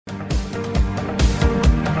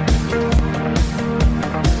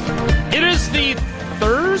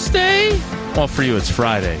Well, for you, it's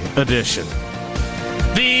Friday edition.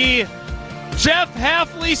 The Jeff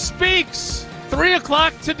Hafley Speaks, 3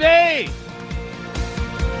 o'clock today.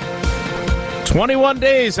 21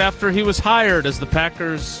 days after he was hired as the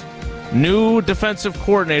Packers' new defensive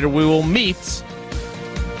coordinator, we will meet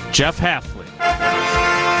Jeff Hafley.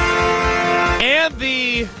 And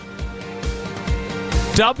the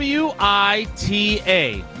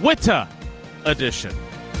WITA edition.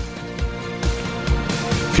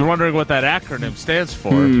 If you're wondering what that acronym stands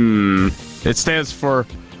for, it stands for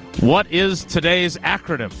What is Today's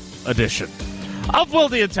Acronym edition of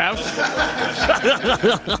Wilde and Tausch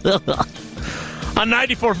on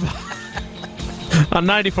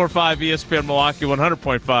 94.5 ESPN Milwaukee,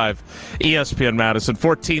 100.5 ESPN Madison,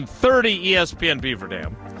 1430 ESPN Beaver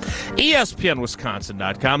Dam,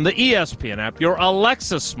 ESPNWisconsin.com, the ESPN app, your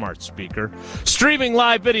Alexa smart speaker, streaming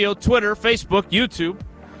live video, Twitter, Facebook, YouTube,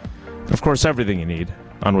 of course, everything you need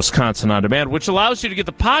on Wisconsin On Demand, which allows you to get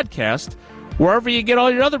the podcast wherever you get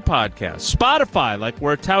all your other podcasts. Spotify, like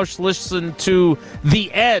where Tausch listened to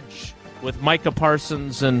The Edge with Micah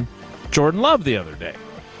Parsons and Jordan Love the other day.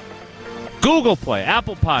 Google Play,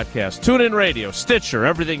 Apple Podcasts, TuneIn Radio, Stitcher,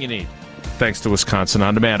 everything you need. Thanks to Wisconsin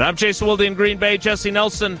On Demand. I'm Jason Wilde in Green Bay. Jesse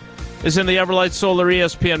Nelson is in the Everlight Solar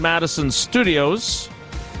ESPN Madison studios.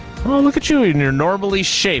 Oh, look at you in your normally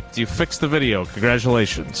shaped. You fixed the video.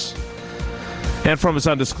 Congratulations. And from his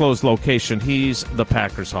undisclosed location, he's the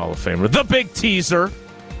Packers Hall of Famer, the big teaser.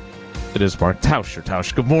 It is Mark Tauscher.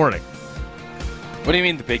 Tausch, good morning. What do you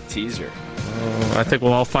mean the big teaser? I think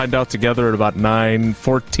we'll all find out together at about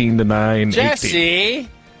 9:14 to 9:18. Jesse,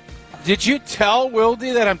 did you tell Wilde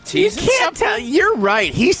that I'm teasing You can't something? tell. You're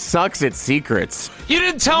right. He sucks at secrets. You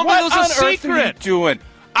didn't tell me it was a What on earth are you secret. doing?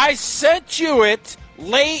 I sent you it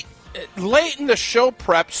late in the show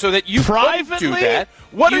prep so that you Privately? couldn't do that.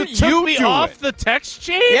 What you are took you me doing? off the text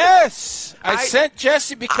chain? Yes, I sent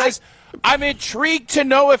Jesse because I'm intrigued to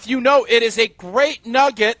know if you know it is a great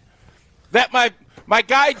nugget that my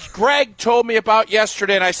guy Greg told me about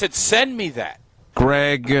yesterday, and I said, send me that.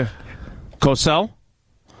 Greg Cosell?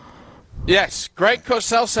 Yes, Greg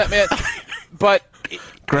Cosell sent me it, but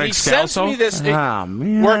Greg he sends Scalzo? me this. Oh,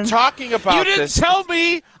 man. We're talking about You didn't this. tell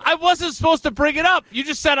me. I wasn't supposed to bring it up. You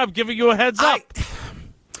just said I'm giving you a heads up.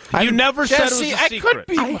 You never said Jesse, it was a secret.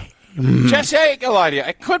 Jesse, I ain't gonna lie to you.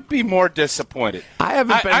 I could be more disappointed. I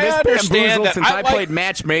haven't been this understand bamboozled that since I played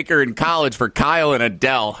matchmaker in college for Kyle and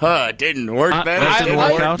Adele. It didn't work then. that I didn't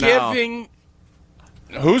like work out? giving.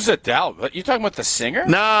 Who's Adele? You talking about the singer?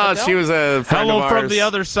 No, Adele? she was a friend Hello of from ours. the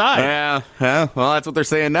other side. Yeah, well, that's what they're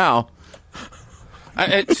saying now.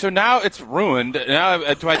 So now it's ruined. Now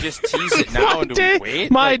do I just tease it now and do we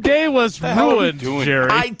wait? My day was the hell are we ruined, doing? Jerry.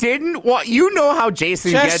 I didn't want. You know how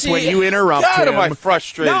Jason gets when you interrupt God, him. am I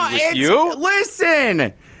frustrated No, with it's, you?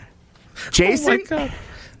 Listen, Jason, God.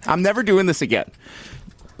 I'm never doing this again.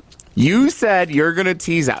 You said you're going to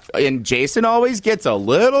tease out, and Jason always gets a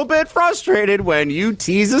little bit frustrated when you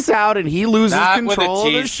tease us out and he loses Not with a control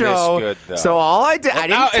of the tease show. this good, though. So all I did, Well, I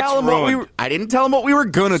now didn't tell it's him what we ruined. were, I didn't tell him what we were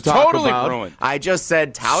going to talk totally about. ruined. I just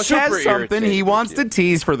said Tausch Super has something irritated he with wants you. to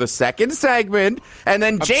tease for the second segment, and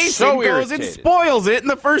then Jason so goes and irritated. spoils it in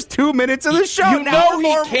the first 2 minutes of the show. You Now know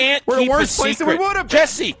we're he can't we're keep a worse place than we secret. would have been.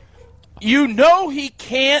 Jesse, you know he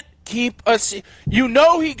can't keep a secret. You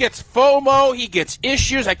know he gets FOMO. He gets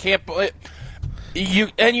issues. I can't believe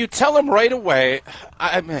you tell him right away.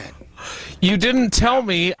 Man. You didn't tell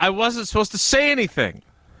me I wasn't supposed to say anything.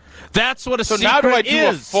 That's what a So secret now do I do a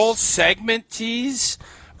is. full segment tease?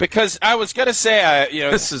 Because I was going to say,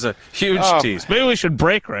 This is a huge tease. Maybe we should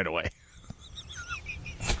break right away.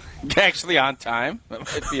 actually on time. That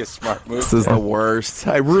might be a smart move. This is the worst.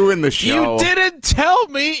 I ruined the show. You didn't tell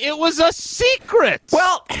me it was a secret.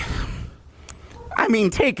 Well, I mean,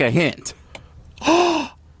 take a hint.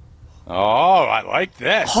 Oh, I like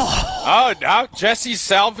this. Oh, now Jesse's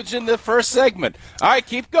salvaging the first segment. All right,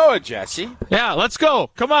 keep going, Jesse. Yeah, let's go.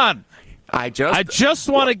 Come on. I just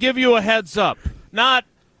want to give you a heads up. Not,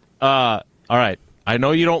 all right, I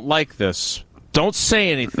know you don't like this. Don't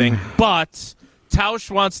say anything, but Tausch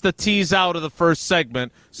wants to tease out of the first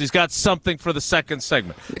segment, so he's got something for the second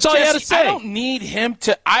segment. That's all you had to say. I don't need him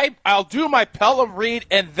to. I'll do my Pella read,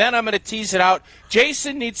 and then I'm going to tease it out.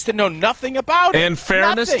 Jason needs to know nothing about it. In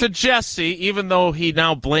fairness Nothing. to Jesse, even though he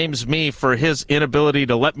now blames me for his inability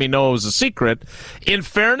to let me know it was a secret, in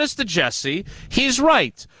fairness to Jesse, he's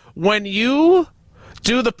right. When you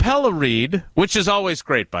do the Pella read, which is always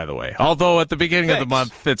great, by the way, although at the beginning of the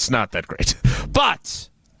month it's not that great, but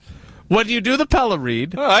When you do the Pella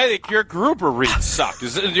read. Well, I think your Gruber read sucked.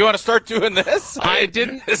 Do you want to start doing this? I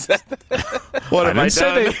didn't. What have I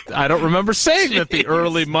done? I don't remember saying that the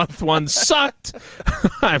early month one sucked.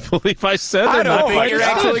 I believe I said I that. don't think you're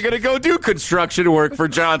actually going to go do construction work for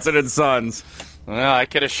Johnson & Sons. Well, I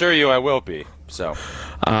can assure you I will be. So,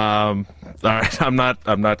 all right, I'm not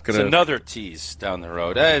going to. It's another tease down the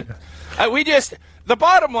road. The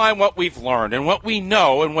bottom line, what we've learned and what we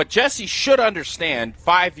know and what Jesse should understand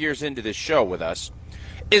 5 years into this show with us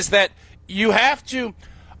is that you have to.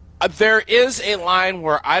 There is a line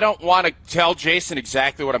where I don't want to tell Jason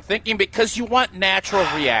exactly what I'm thinking because you want natural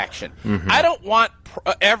reaction. Mm-hmm. I don't want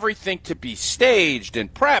everything to be staged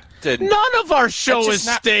and prepped. And none of our show is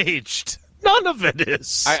staged. None of it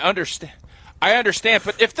is. I understand,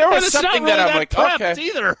 but if there was something really that I'm like, okay,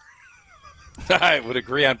 either. I would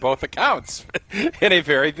agree on both accounts in a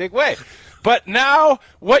very big way. But now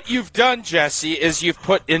what you've done, Jesse, is you've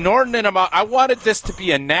put inordinate amount. I wanted this to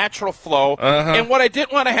be a natural flow. And what I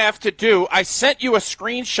didn't want to have to do, I sent you a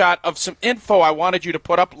screenshot of some info I wanted you to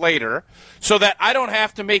put up later so that I don't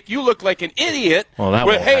have to make you look like an idiot. Well, that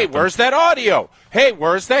with, hey, where's that audio? Hey,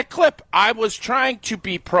 where's that clip? I was trying to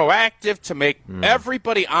be proactive to make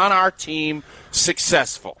everybody on our team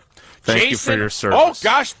successful. Thank you for your service. Oh,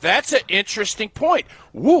 gosh, that's an interesting point.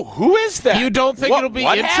 Woo, who is that? You don't think it'll be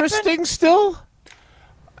interesting happened? Still?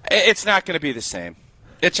 It's not going to be the same.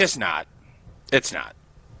 It's just not. It's not.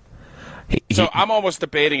 So I'm almost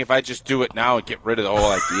debating if I just do it now and get rid of the whole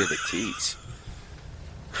idea of the tease.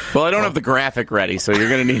 Well, I don't have the graphic ready, so you're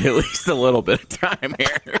going to need at least a little bit of time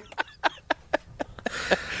here.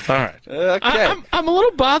 All right. Okay. I'm a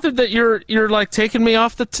little bothered that you're like taking me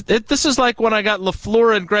off the. This is like when I got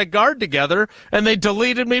LaFleur and Greg Gard together, and they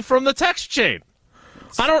deleted me from the text chain.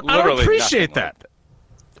 I don't appreciate that. Like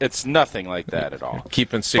it's nothing like that at all.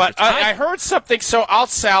 Keeping secrets. But I heard something, so I'll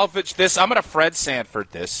salvage this. I'm going to Fred Sanford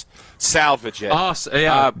this. Salvage it. Oh,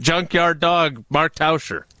 yeah. Junkyard Dog, Mark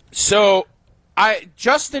Tauscher. So,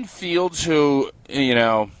 Justin Fields, who,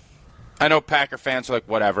 I know Packer fans are like,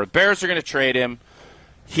 whatever. Bears are going to trade him.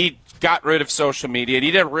 He got rid of social media, and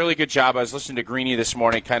he did a really good job. I was listening to Greeny this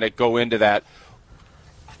morning kind of go into that.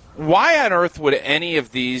 Why on earth would any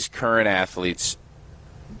of these current athletes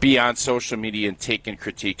be on social media and taking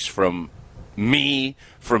critiques from me,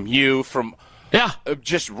 from you, from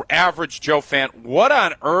just average Joe fan? What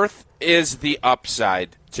on earth is the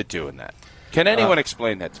upside to doing that? Can anyone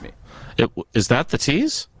explain that to me? Is that the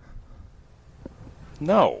tease?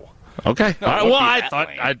 No. Okay. No, well, I thought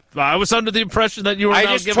I was under the impression that you were. I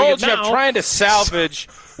now just giving told it you now. I'm trying to salvage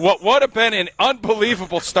what would have been an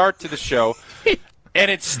unbelievable start to the show, and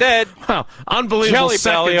instead, unbelievable Jelly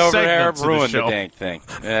Belly over there ruined the the dang thing.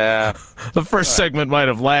 Yeah. The first segment might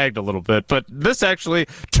have lagged a little bit, but this actually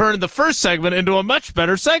turned the first segment into a much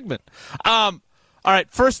better segment. All right.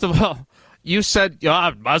 First of all, you said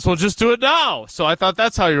I might as well just do it now, so I thought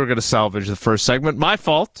that's how you were going to salvage the first segment. My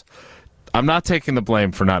fault. I'm not taking the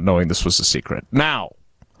blame for not knowing this was a secret. Now,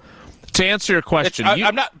 to answer your question,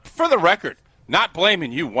 I'm not, for the record, not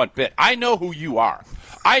blaming you one bit. I know who you are.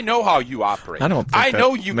 I know how you operate. I don't think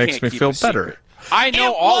know you makes can't me keep feel a secret. better. I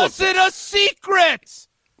know all of it. It wasn't a secret.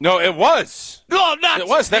 No, it was. No, not. It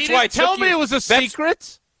was. That's why I tell took me you, it was a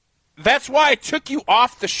secret. That's why I took you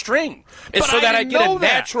off the string, is so that I get a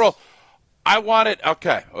natural. I wanted.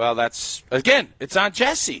 Okay, well, that's again. It's on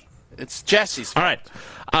Jesse. It's Jesse's fault. All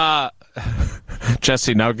right.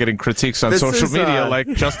 Jesse now getting critiques on social media like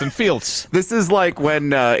Justin Fields. This is like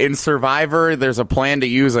when in Survivor there's a plan to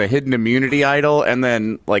use a hidden immunity idol, and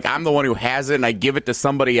then like I'm the one who has it and I give it to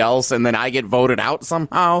somebody else, and then I get voted out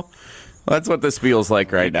somehow. That's what this feels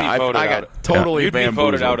like right now. I got totally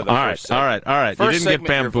bamboozled. Voted out of the first segment. All right. You didn't get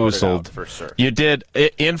bamboozled. For sure. You did.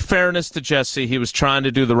 In fairness to Jesse, he was trying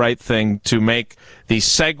to do the right thing to make the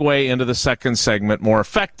segue into the second segment more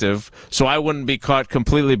effective, so I wouldn't be caught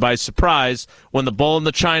completely by surprise when the bull in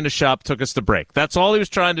the china shop took us to break. That's all he was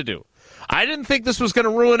trying to do. I didn't think this was going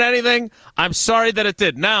to ruin anything. I'm sorry that it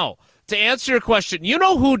did. Now, to answer your question, you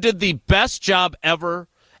know who did the best job ever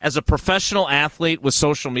as a professional athlete with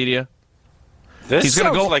social media? This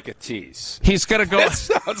sounds like a tease. He's going to go. That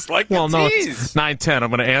sounds like a tease. Well, no, it's 9:10. I'm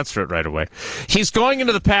going to answer it right away. He's going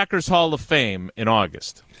into the Packers Hall of Fame in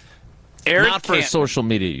August. Not for his social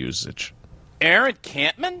media usage. Aaron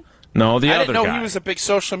Campman? No, the other guy. I didn't know he was a big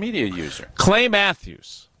social media user. Clay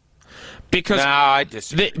Matthews. No, I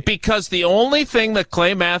disagree. Because the only thing that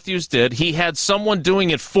Clay Matthews did, he had someone doing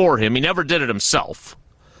it for him. He never did it himself.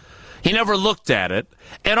 He never looked at it.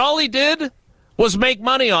 And all he did was make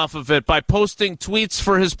money off of it by posting tweets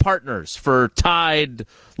for his partners, for Tide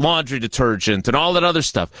laundry detergent and all that other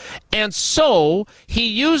stuff. And so he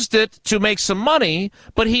used it to make some money,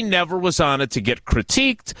 but he never was on it to get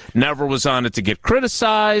critiqued, never was on it to get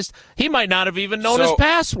criticized. He might not have even known his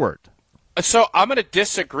password. So I'm going to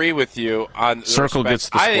disagree with you on Circle gets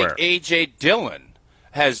the square. I think A.J. Dillon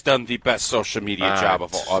has done the best social media job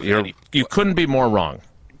of all. You couldn't be more wrong.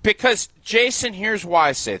 Because, Jason, here's why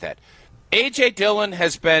I say that. A.J. Dillon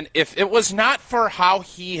has been, if it was not for how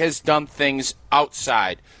he has done things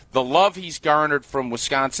outside, the love he's garnered from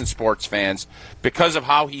Wisconsin sports fans because of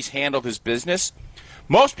how he's handled his business,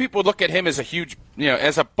 most people look at him as a huge,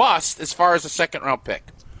 as a bust as far as a second-round pick.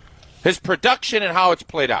 His production and how it's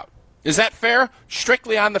played out. Is that fair?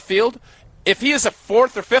 Strictly on the field? If he is a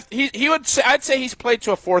fourth or fifth, I'd say he's played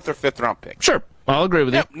to a fourth or fifth round pick. Sure, I'll agree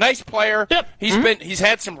with you. Nice player. Yep. He's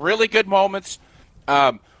had some really good moments.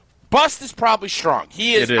 Bust is probably strong.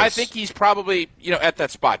 He is. I think he's probably at that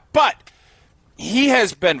spot. But he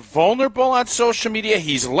has been vulnerable on social media.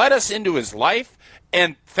 He's let us into his life,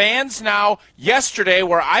 and fans now. Yesterday,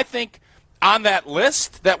 where I think on that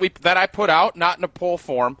list that I put out, not in a poll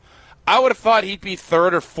form, I would have thought he'd be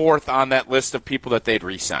third or fourth on that list of people that they'd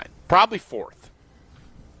re-sign. Probably fourth.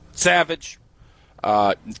 Savage,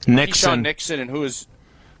 Nixon, and who was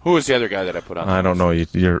the other guy that I put on? I don't know.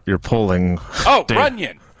 You're polling. Oh,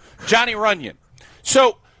 Runyon, Johnny Runyon.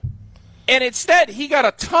 So, and instead he got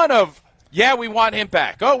a ton of we want him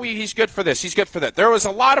back. Oh, he's good for this. He's good for that. There was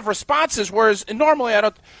a lot of responses. Whereas normally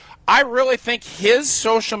I really think his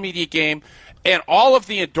social media game and all of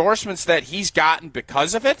the endorsements that he's gotten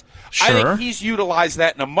because of it, sure. I think he's utilized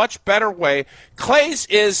that in a much better way. Clay's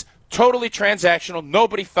is totally transactional.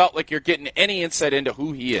 Nobody felt like you're getting any insight into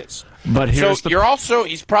who he is. But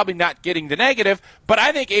he's probably not getting the negative, but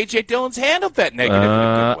I think A.J. Dillon's handled that negative in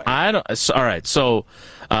a good way. All right, so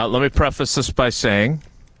let me preface this by saying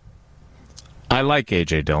I like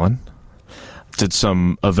A.J. Dillon. Did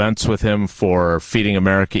some events with him for Feeding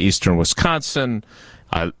America Eastern Wisconsin.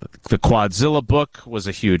 The Quadzilla book was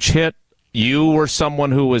a huge hit. You were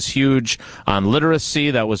someone who was huge on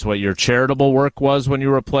literacy. That was what your charitable work was when you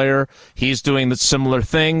were a player. He's doing the similar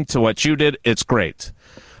thing to what you did. It's great.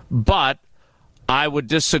 But I would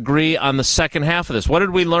disagree on the second half of this. What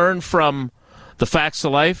did we learn from the facts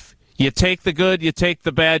of life? You take the good, you take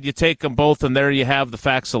the bad, you take them both, and there you have the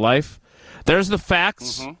facts of life. There's the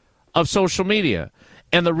facts of social media.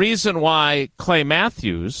 And the reason why Clay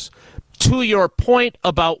Matthews, to your point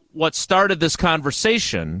about what started this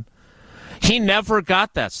conversation, he never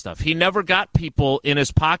got that stuff. He never got people in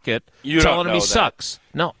his pocket telling him he sucks.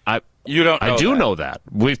 No, you don't. I do know that.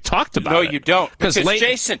 We've talked about it. No, you don't. Because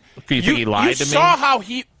Jason, you think he lied to me? You saw how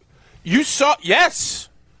he. You saw yes,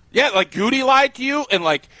 yeah. Like Goody lied to you, and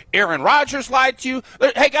like Aaron Rodgers lied to you.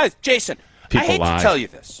 Hey guys, Jason, I hate to tell you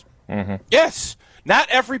this. Mm-hmm. Yes, not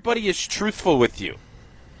everybody is truthful with you.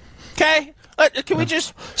 Okay. Can we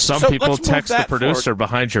just? Some people text the producer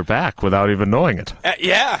behind your back without even knowing it.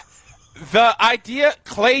 Yeah. The idea,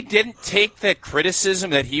 Clay didn't take that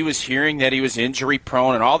criticism that he was hearing, that he was injury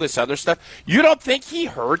prone and all this other stuff. You don't think he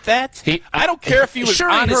heard that? I don't care if he was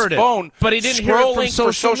on his phone, but he didn't hear it from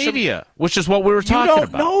social media, which is what we were talking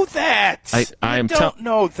about. You don't know that. I don't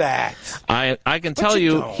know that. I can tell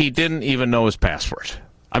you he didn't even know his password.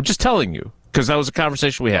 I'm just telling you because that was a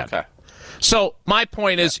conversation we had. Okay. So my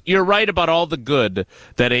point is, you're right about all the good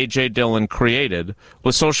that A.J. Dillon created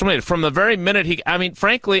with social media. From the very minute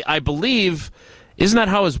frankly, I believe, isn't that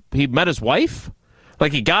how he met his wife?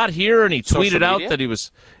 Like he got here and he tweeted out that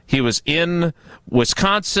he was in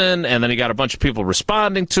Wisconsin, and then he got a bunch of people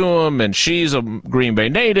responding to him, and she's a Green Bay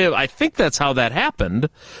native. I think that's how that happened.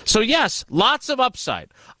 So yes, lots of upside.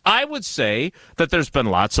 I would say that there's been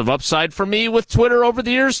lots of upside for me with Twitter over the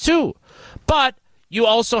years too. But you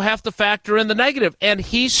also have to factor in the negative. And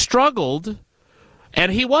he struggled,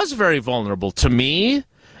 and he was very vulnerable to me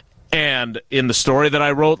and in the story that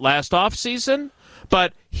I wrote last offseason.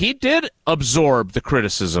 But he did absorb the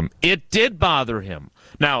criticism. It did bother him.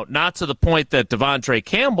 Now, not to the point that Devondre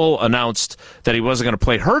Campbell announced that he wasn't going to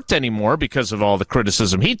play hurt anymore because of all the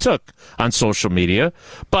criticism he took on social media.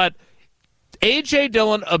 But A.J.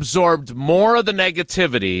 Dillon absorbed more of the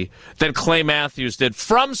negativity than Clay Matthews did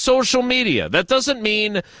from social media. That doesn't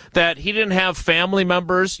mean that he didn't have family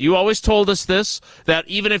members. You always told us this, that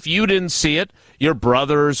even if you didn't see it, your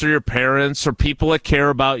brothers or your parents or people that care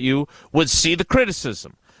about you would see the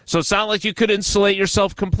criticism. So it's not like you could insulate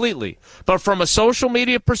yourself completely. But from a social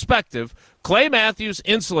media perspective, Clay Matthews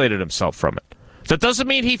insulated himself from it. That doesn't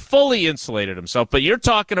mean he fully insulated himself, but you're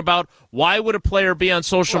talking about why would a player be on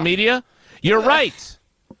social media? You're right.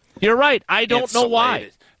 You're right. I don't know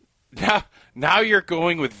why. Now you're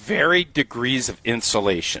going with varied degrees of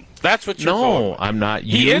insulation. That's what you're going No, with. I'm not.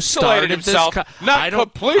 He You insulated started himself, this.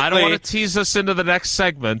 completely. I don't want to tease us into the next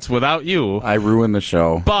segment without you. I ruined the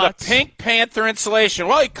show. But the Pink Panther insulation.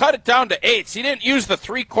 Well, he cut it down to 8s. He didn't use the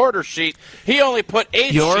 3/4 sheet. He only put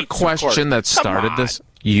 8 your sheets. question that started this,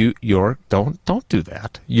 don't do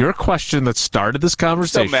that. Your question that started this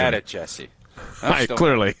conversation. I'm still mad at Jesse.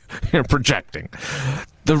 Clearly, you're projecting.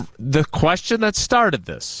 The question that started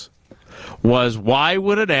this was, why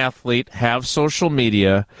would an athlete have social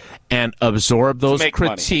media and absorb those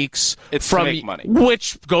critiques from money?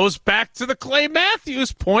 Which goes back to the Clay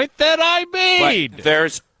Matthews point that I made.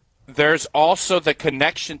 But there's also the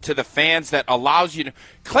connection to the fans that allows you to.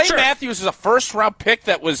 Clay Matthews is a first-round pick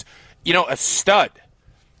that was, a stud.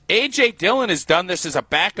 A.J. Dillon has done this as a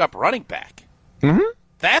backup running back. Mm-hmm.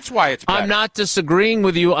 That's why it's better. I'm not disagreeing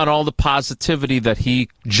with you on all the positivity that he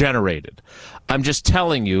generated. I'm just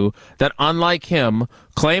telling you that unlike him,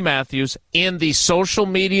 Clay Matthews, in the social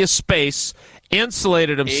media space,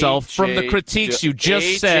 insulated himself from the critiques you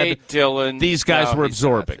just said Dillon, these guys were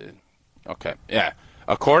absorbing. Okay, yeah.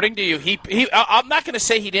 According to you, he I'm not going to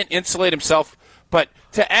say he didn't insulate himself, but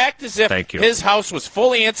to act as if his house was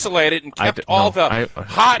fully insulated and kept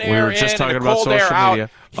hot air in and the cold air out,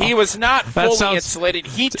 he was not fully insulated.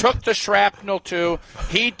 He took the shrapnel, too.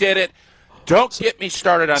 He did it. Don't get me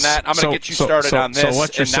started on that. I'm going to get you started on this. So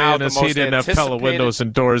what you're saying is he didn't have Pella windows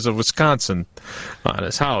and doors of Wisconsin on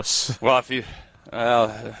his house. Well,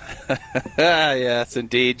 yes,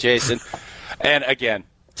 indeed, Jason. And again,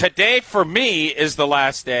 today for me is the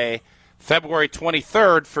last day. February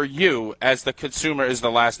 23rd for you as the consumer is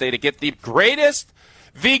the last day to get the greatest,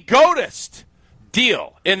 the GOATest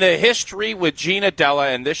deal in the history with Gina Della,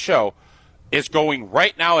 and this show is going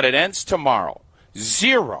right now and it ends tomorrow.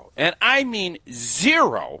 0, and I mean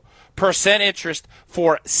 0% interest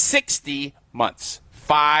for 60 months,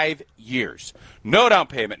 5 years. No down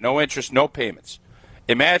payment, no interest, no payments.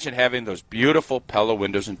 Imagine having those beautiful Pella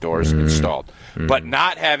windows and doors installed, but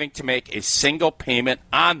not having to make a single payment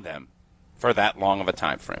on them for that long of a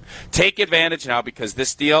time frame. Take advantage now because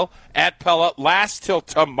this deal at Pella lasts till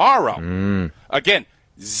tomorrow. Again,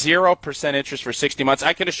 0% interest for 60 months.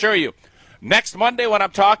 I can assure you, next Monday when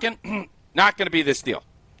I'm talking, not going to be this deal.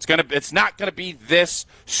 It's not going to be this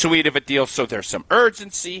sweet of a deal, so there's some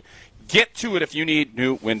urgency. Get to it if you need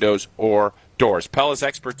new windows or doors. Pella's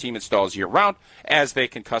expert team installs year-round as they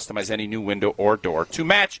can customize any new window or door to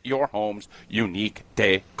match your home's unique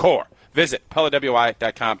decor. Visit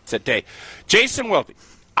PellaWI.com today. Jason Wilde,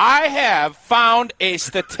 I have found a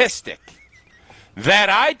statistic that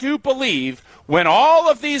I do believe when all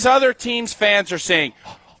of these other teams' fans are saying,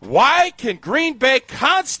 why can Green Bay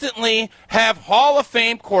constantly have Hall of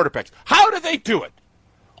Fame quarterbacks? How do they do it?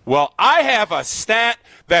 Well, I have a stat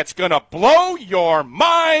that's going to blow your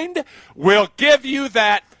mind. We'll give you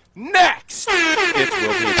that next. It's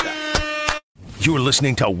Wilde and Tausch. You're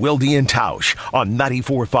listening to Wilde and Tausch on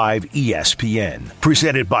 94.5 ESPN.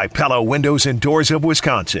 Presented by Pella Windows and Doors of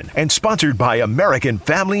Wisconsin and sponsored by American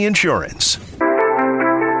Family Insurance.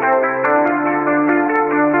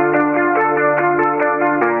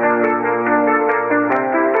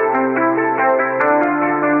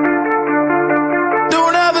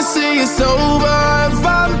 It's over if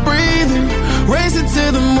I'm breathing, racing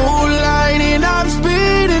to the moonlight and I'm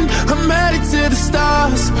speeding. I'm headed to the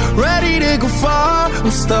stars, ready to go far. I'm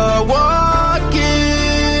start walking.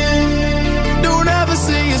 Don't ever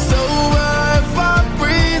say it's over if I'm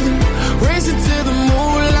breathing, racing to the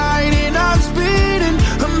moonlight and I'm speeding.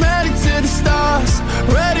 I'm headed to the stars,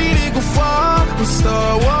 ready to go far. I'm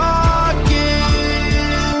start walking.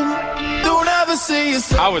 Don't ever say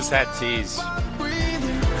it's over. How was that tease?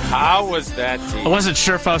 How was that tease? I wasn't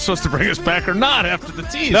sure if I was supposed to bring us back or not after the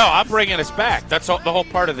tease. No, I'm bringing us back. That's the whole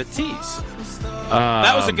part of the tease.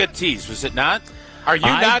 That was a good tease, was it not? Are you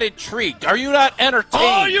not intrigued? Are you not entertained?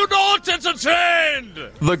 Are you not entertained?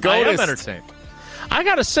 The GOAT I am entertained. I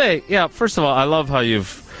got to say, first of all, I love how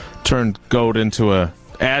you've turned GOAT into a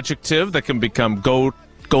adjective that can become goater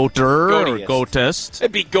or goatist.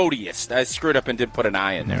 It'd be goatiest. I screwed up and didn't put an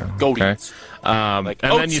I in there. Goatiest. Okay.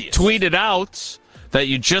 And then you tweeted out that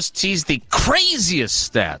you just teased the craziest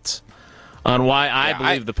stat on why I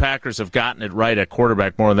believe the Packers have gotten it right at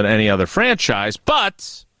quarterback more than any other franchise.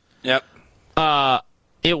 But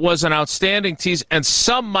it was an outstanding tease, and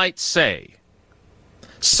some might say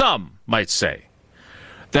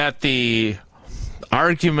that the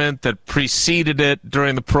argument that preceded it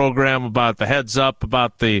during the program about the heads up,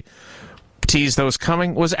 about the tease that was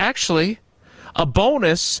coming, was actually a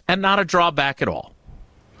bonus and not a drawback at all.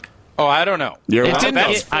 Oh, I don't know.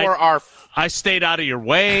 I stayed out of your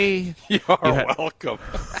way. You're welcome.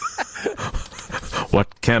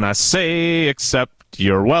 What can I say except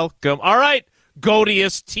you're welcome? All right,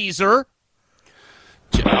 Godius teaser.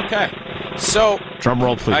 Okay, so drum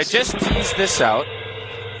roll, please. I just teased this out,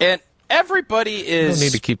 and everybody is. You don't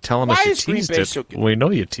need to keep telling us you teased it. So we know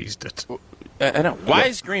you teased it. I know. Why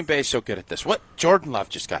is Green Bay so good at this? What Jordan Love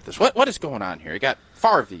just got this. What is going on here? You got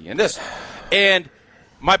Farvey and this, and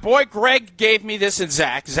my boy Greg gave me this, and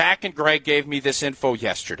Zach and Greg gave me this info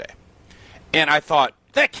yesterday, and I thought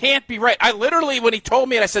that can't be right. I literally, when he told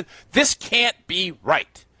me it, I said this can't be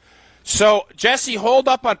right. So Jesse, hold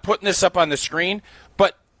up on putting this up on the screen.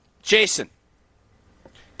 But Jason,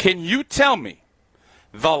 can you tell me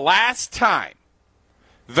the last time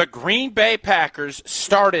the Green Bay Packers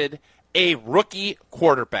started a rookie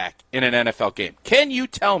quarterback in an NFL game? Can you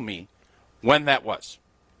tell me when that was?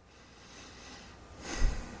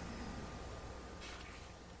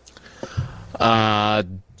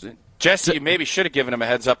 Jesse, you maybe should have given him a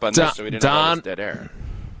heads up on this so he didn't know it was dead air.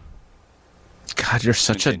 God, you're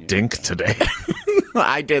such a dink today.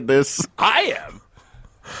 I did this. I am.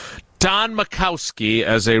 Don Majkowski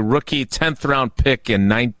as a rookie 10th round pick in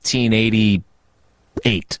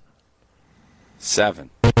 1988.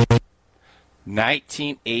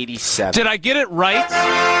 1987. Did I get it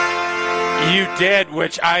right? You did,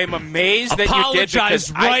 which I am amazed that you did.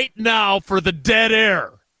 Apologize right now for the dead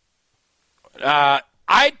air.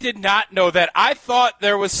 I did not know that. I thought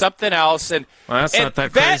there was something else. And that's not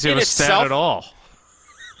that crazy of a stat at all.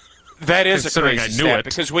 That is a crazy stat.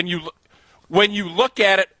 Because when you look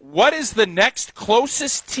at it, what is the next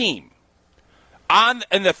closest team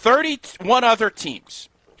in the 31 other teams?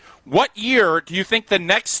 What year do you think the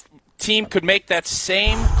next team could make that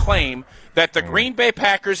same claim that the Green Bay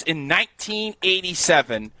Packers in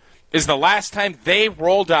 1987 is the last time they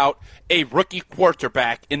rolled out a rookie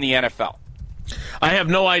quarterback in the NFL? I have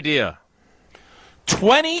no idea.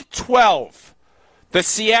 2012, the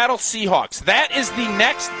Seattle Seahawks. That is the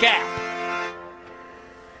next gap.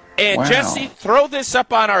 And Jesse, throw this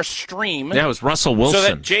up on our stream. Yeah, it was Russell Wilson. So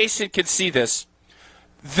that Jason can see this.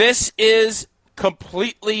 This is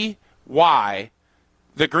completely why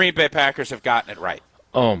the Green Bay Packers have gotten it right.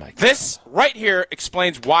 Oh, my God. This right here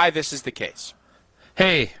explains why this is the case.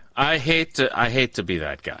 Hey, I hate to be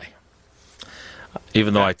that guy.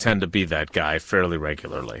 Even though I tend to be that guy fairly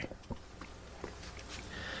regularly.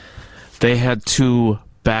 They had 2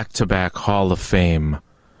 back-to-back Hall of Fame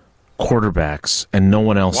quarterbacks, and no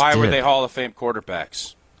one else did. Why were they Hall of Fame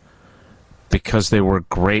quarterbacks? Because they were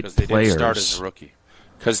great players. Because they didn't start as a rookie.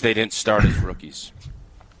 Because they didn't start as rookies.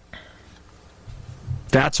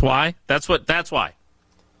 That's why? That's why? That's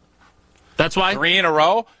why? 3 in a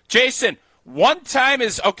row? Jason, one time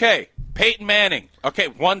is okay. Peyton Manning. Okay,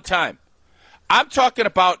 one time. I'm talking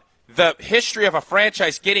about the history of a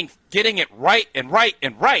franchise getting it right and right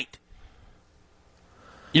and right.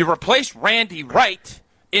 You replaced Randy Wright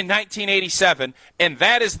in 1987, and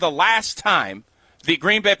that is the last time the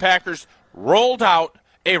Green Bay Packers rolled out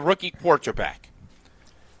a rookie quarterback.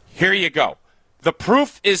 Here you go. The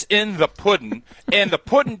proof is in the pudding, and the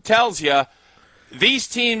pudding tells you these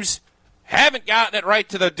teams haven't gotten it right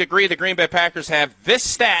to the degree the Green Bay Packers have. This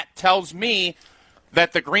stat tells me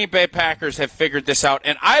that the Green Bay Packers have figured this out,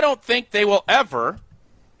 and I don't think they will ever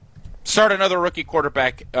start another rookie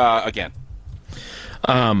quarterback again.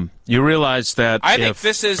 You realize that I think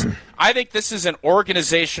this is an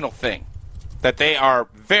organizational thing that they are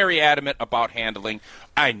very adamant about handling.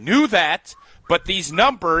 I knew that, but these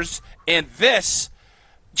numbers and this,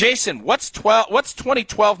 Jason, what's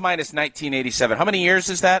 2012 minus 1987? How many years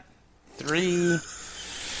is that? 3,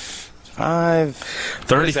 5,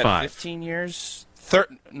 35. 15 years?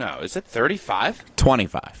 No, is it 35?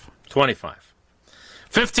 25.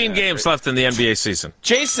 15 games left in the NBA season.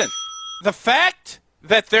 Jason, the fact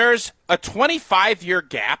that there's a 25-year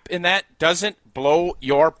gap in that doesn't blow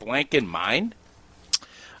your blanking mind?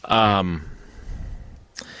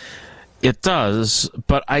 It does,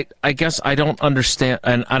 but I guess I don't understand,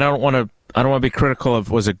 and I don't want to be critical of,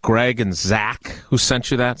 was it Greg and Zach who sent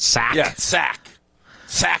you that? Zach? Yeah,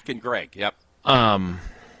 Zach and Greg, yep.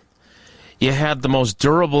 You had the most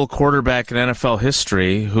durable quarterback in NFL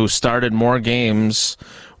history who started more games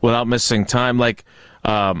without missing time.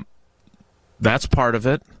 That's part of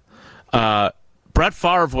it. Brett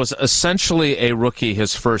Favre was essentially a rookie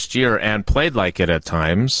his first year and played like it at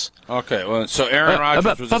times. Okay, well, so Aaron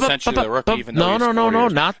Rodgers was essentially the rookie, even though No,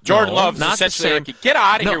 not Jordan Love's essentially a rookie. Get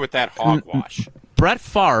out of here with that hogwash. Brett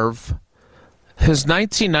Favre, his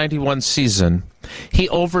 1991 season, he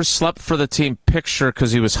overslept for the team picture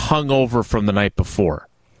because he was hungover from the night before.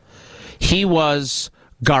 he was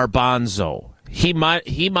garbanzo. He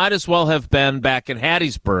might as well have been back in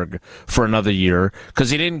Hattiesburg for another year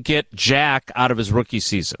because he didn't get jack out of his rookie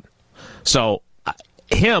season. So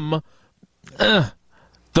him, the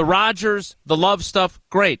Rodgers, the Love stuff,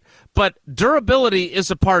 great. But durability is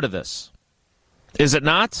a part of this. Is it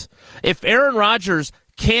not? If Aaron Rodgers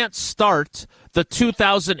can't start the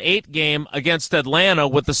 2008 game against Atlanta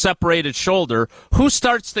with the separated shoulder, who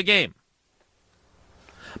starts the game?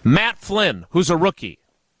 Matt Flynn, who's a rookie.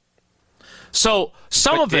 So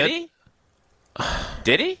Did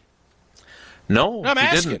he? No, I'm he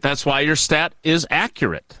asking. didn't. That's why your stat is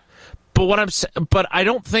accurate. But I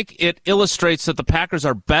don't think it illustrates that the Packers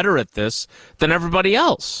are better at this than everybody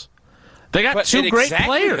else. They got two great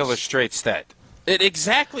players. It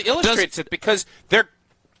exactly illustrates it because they're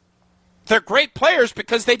great players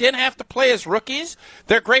because they didn't have to play as rookies.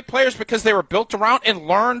 They're great players because they were built around and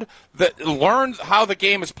learned how the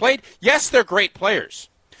game is played. Yes, they're great players.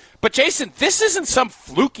 But, Jason, this isn't some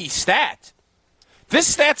fluky stat. This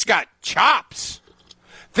stat's got chops.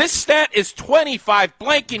 This stat is 25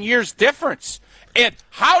 blanking years difference. And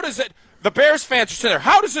how does it – the Bears fans are sitting there,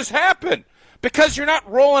 how does this happen? Because you're not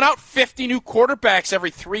rolling out 50 new quarterbacks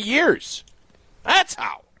every 3 years. That's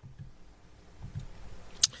how.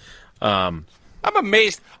 I'm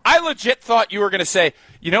amazed. I legit thought you were going to say,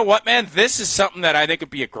 you know what, man, this is something that I think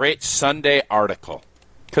would be a great Sunday article.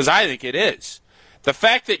 Because I think it is. The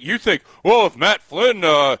fact that you think, well, if Matt Flynn,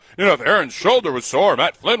 if Aaron's shoulder was sore,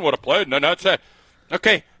 Matt Flynn would have played, and then that's it.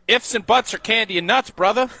 Okay, ifs and buts are candy and nuts,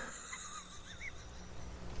 brother.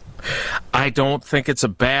 I don't think it's a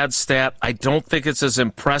bad stat. I don't think it's as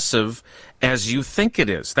impressive as you think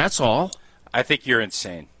it is. That's all. I think you're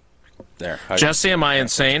insane. There, Jesse, am I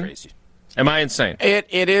insane? Am I insane?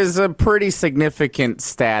 It is a pretty significant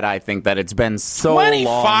stat, I think, that it's been so long between.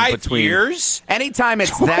 25 years? Anytime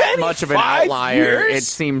it's that much of an outlier, it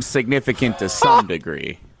seems significant to some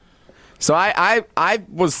degree. So I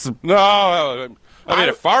was... No, I mean,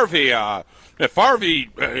 if Farvey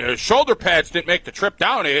shoulder pads didn't make the trip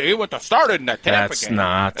down, he wouldn't have started in that Tampa game.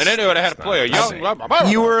 And then he would have had to play a young...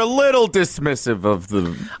 You were a little dismissive of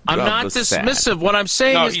the I'm not dismissive. Stat. What I'm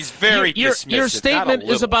saying is... he's very dismissive. Your statement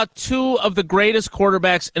is about two of the greatest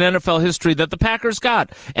quarterbacks in NFL history that the Packers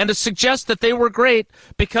got. And to suggest that they were great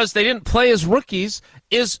because they didn't play as rookies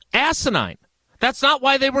is asinine. That's not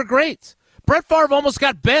why they were great. Brett Favre almost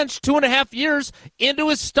got benched 2.5 years into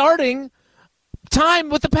his starting time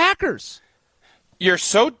with the Packers. You're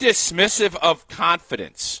so dismissive of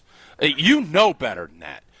confidence. You know better than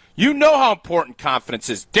that. You know how important confidence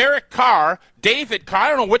is. David Carr, I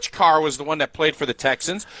don't know which Carr was the one that played for the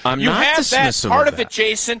Texans. You not have dismissive that part of it,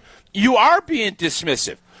 Jason. You are being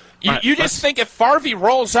dismissive. You just think if Farvey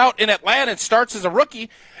rolls out in Atlanta and starts as a rookie,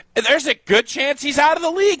 there's a good chance he's out of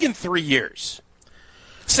the league in 3 years.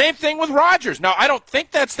 Same thing with Rodgers. Now, I don't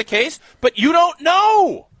think that's the case, but you don't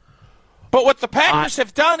know. But what the Packers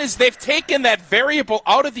have done is they've taken that variable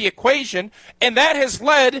out of the equation, and that has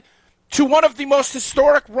led to one of the most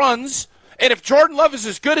historic runs. And if Jordan Love is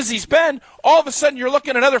as good as he's been, all of a sudden you're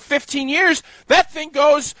looking at another 15 years. That thing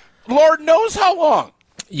goes, Lord knows how long.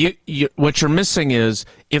 What you're missing is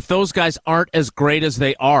if those guys aren't as great as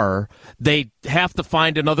they are, they have to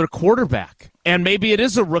find another quarterback. And maybe it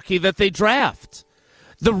is a rookie that they draft.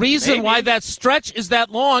 The reason why that stretch is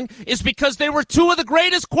that long is because they were two of the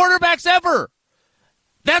greatest quarterbacks ever.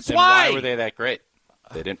 That's why. Why were they that great?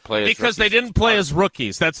 They didn't play as because rookies. They didn't play as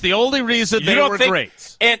rookies. That's the only reason they were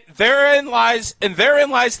great. And therein lies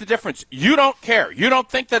the difference. You don't care. You don't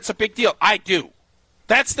think that's a big deal. I do.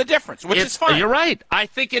 That's the difference, which is fine. You're right. I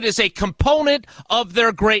think it is a component of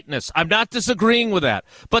their greatness. I'm not disagreeing with that.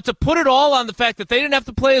 But to put it all on the fact that they didn't have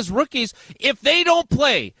to play as rookies, if they don't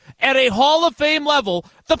play at a Hall of Fame level,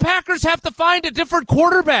 the Packers have to find a different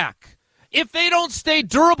quarterback. If they don't stay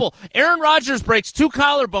durable, Aaron Rodgers breaks 2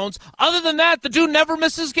 collarbones. Other than that, the dude never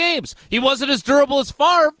misses games. He wasn't as durable as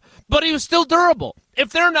Favre, but he was still durable.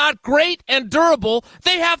 If they're not great and durable,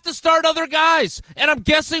 they have to start other guys. And I'm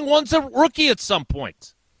guessing one's a rookie at some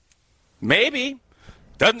point. Maybe.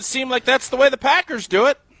 Doesn't seem like that's the way the Packers do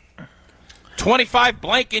it. 25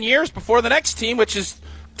 blanking years before the next team, which is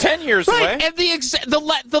 10 years away. And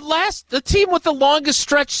the team with the longest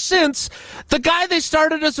stretch since, the guy they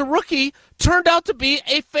started as a rookie turned out to be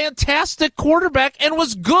a fantastic quarterback and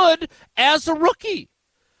was good as a rookie.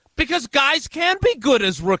 Because guys can be good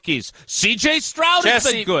as rookies. C.J. Stroud has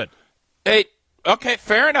been good. Hey, okay,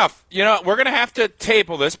 fair enough. You know, we're going to have to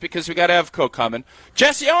table this because we got Evco coming.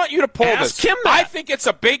 Jesse, I want you to pull Ask this. him that. I think it's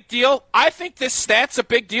a big deal. I think this stat's a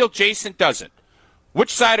big deal. Jason doesn't.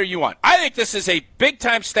 Which side are you on? I think this is a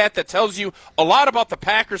big-time stat that tells you a lot about the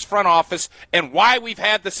Packers front office and why we've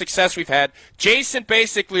had the success we've had. Jason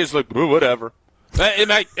basically is like, whatever.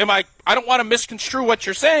 I don't want to misconstrue what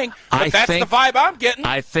you're saying, but that's the vibe I'm getting.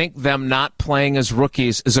 I think them not playing as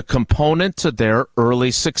rookies is a component to their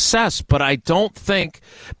early success, but I don't think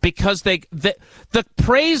because the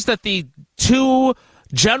praise that the two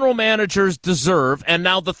general managers deserve, and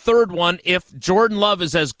now the third one, if Jordan Love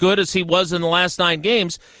is as good as he was in the last 9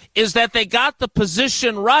 games, is that they got the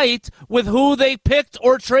position right with who they picked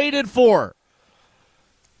or traded for.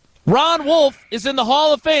 Ron Wolf is in the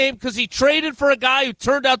Hall of Fame because he traded for a guy who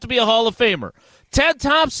turned out to be a Hall of Famer. Ted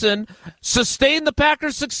Thompson sustained the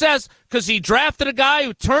Packers' success because he drafted a guy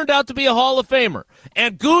who turned out to be a Hall of Famer.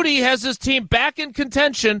 And Goody has his team back in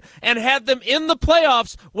contention and had them in the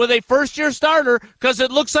playoffs with a first-year starter because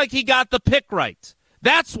it looks like he got the pick right.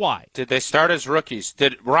 That's why. Did they start as rookies?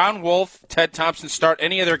 Did Ron Wolf, Ted Thompson start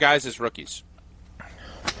any of their guys as rookies?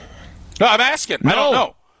 No, I'm asking. I don't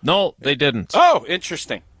know. No, they didn't. Oh,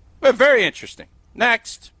 interesting. Well, very interesting.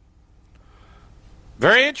 Next.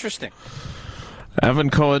 Very interesting.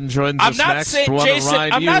 Evan Cohen joins us next. Jason,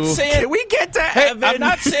 I'm not saying. Can we get to Evan? I'm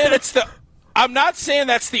not saying I'm not saying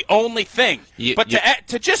that's the only thing.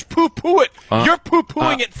 To just poo-poo it, you're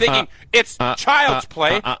poo-pooing it thinking it's child's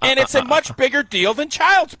play, and it's a much bigger deal than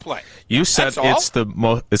child's play. You said it's the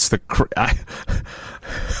most. It's the.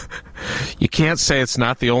 You can't say it's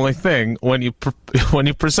not the only thing when you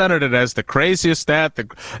presented it as the craziest stat.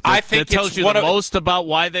 I think it tells you the most about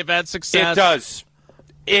why they've had success. It does.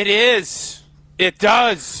 It is. It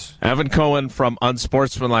does. Evan Cohen from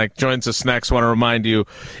Unsportsmanlike joins us next. Want to remind you,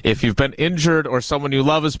 if you've been injured or someone you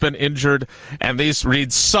love has been injured, and these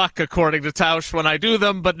reads suck according to Tausch when I do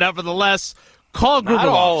them, but nevertheless, call Gruber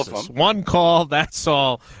offices. One call, that's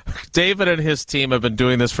all. David and his team have been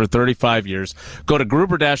doing this for 35 years. Go to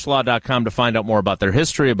gruber-law.com to find out more about their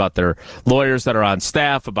history, about their lawyers that are on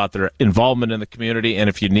staff, about their involvement in the community, and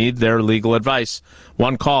if you need their legal advice,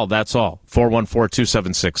 one call, that's all.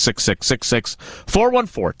 414-276-6666.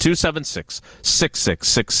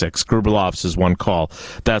 414-276-6666. Gruber Law Offices, one call.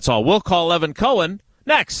 That's all. We'll call Evan Cohen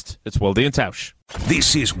next. It's Wilde and Tausch.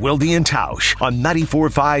 This is Wilde and Tausch on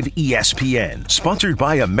 94.5 ESPN. Sponsored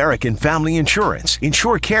by American Family Insurance.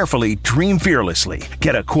 Insure carefully, dream fearlessly.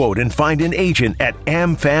 Get a quote and find an agent at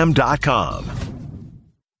amfam.com.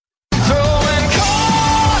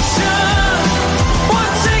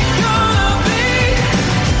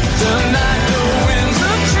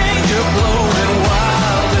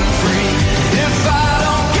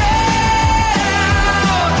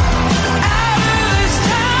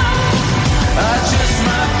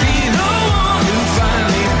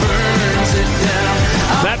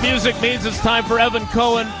 Music means it's time for Evan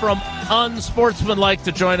Cohen from Unsportsmanlike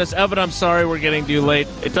to join us. Evan, I'm sorry we're getting to you late.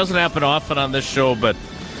 It doesn't happen often on this show, but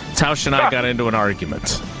Tausch and I got into an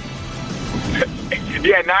argument.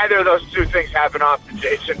 Yeah, neither of those two things happen often,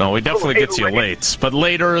 Jason. No, we definitely get to you late, but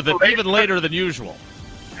even later than usual.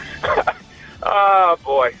 Oh,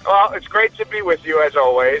 boy. Well, it's great to be with you, as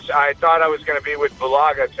always. I thought I was going to be with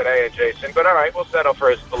Bulaga today and Jason, but all right, we'll settle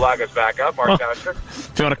for Bulaga's backup, Mark Tauscher.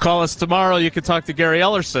 If you want to call us tomorrow, you can talk to Gary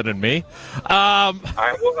Ellerson and me.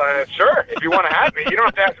 Sure, if you want to have me. You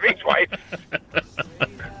don't have to ask me twice.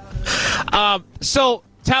 So,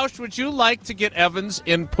 Tausch, would you like to get Evan's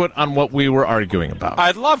input on what we were arguing about?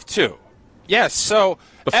 I'd love to. Yes, so,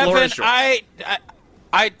 the floor Evan, is yours.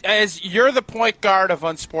 as you're the point guard of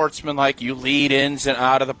Unsportsmanlike, you lead ins and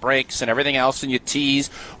out of the breaks and everything else, and you tease.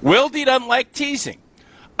 Wilde doesn't like teasing.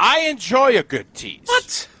 I enjoy a good tease.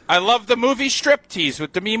 What? I love the movie Striptease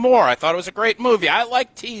with Demi Moore. I thought it was a great movie. I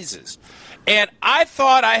like teases. And I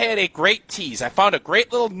thought I had a great tease. I found a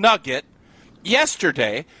great little nugget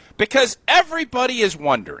yesterday because everybody is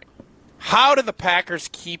wondering, how do the Packers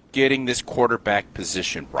keep getting this quarterback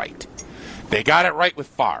position right? They got it right with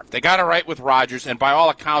Favre. They got it right with Rodgers. And by all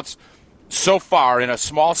accounts, so far, in a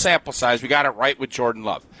small sample size, we got it right with Jordan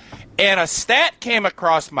Love. And a stat came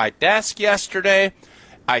across my desk yesterday.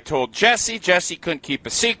 I told Jesse. Jesse couldn't keep a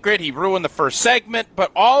secret. He ruined the first segment.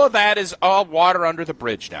 But all of that is all water under the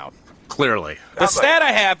bridge now. Clearly. The stat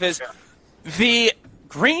I have is the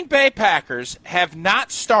Green Bay Packers have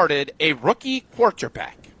not started a rookie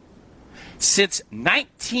quarterback since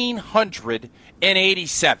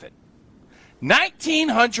 1987.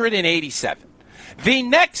 1987. The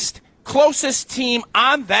next closest team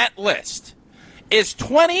on that list is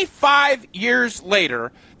 25 years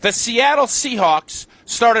later. The Seattle Seahawks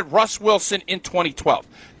started Russ Wilson in 2012.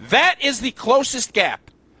 That is the closest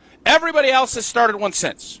gap. Everybody else has started one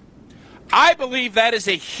since. I believe that is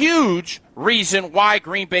a huge reason why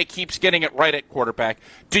Green Bay keeps getting it right at quarterback.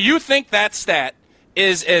 Do you think that stat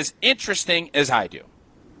is as interesting as I do?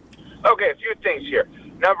 Okay, a few things here.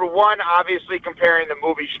 Number one, obviously comparing the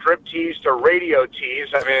movie Striptease to Radio Tease.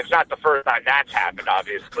 I mean, it's not the first time that's happened,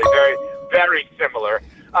 obviously. Very, very similar.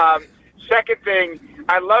 Second thing,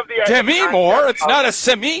 I love the idea. Demi Moore, it's not a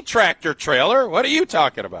semi-tractor trailer. What are you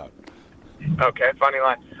talking about? Okay, funny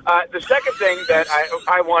line. The second thing that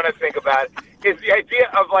I want to think about is the idea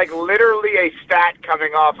of like literally a stat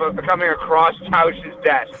coming across Tausch's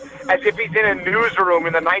desk, as if he's in a newsroom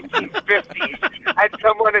in the 1950s, and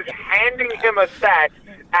someone is handing him a stat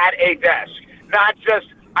at a desk, not just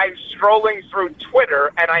I'm strolling through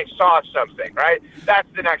Twitter and I saw something. Right? That's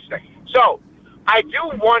the next thing. So I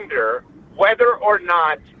do wonder whether or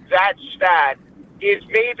not that stat is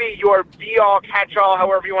maybe your be-all, catch-all,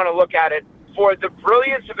 however you want to look at it, for the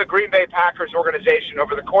brilliance of the Green Bay Packers organization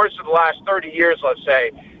over the course of the last 30 years, let's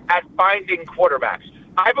say, at finding quarterbacks.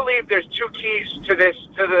 I believe there's two keys to this,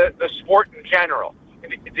 to the sport in general.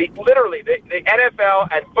 Literally, the NFL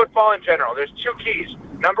and football in general, there's two keys.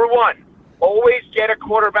 Number one, always get a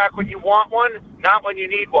quarterback when you want one, not when you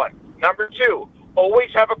need one. Number two,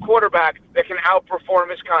 always have a quarterback that can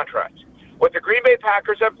outperform his contract. What the Green Bay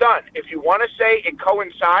Packers have done, if you want to say it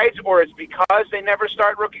coincides or it's because they never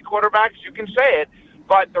start rookie quarterbacks, you can say it.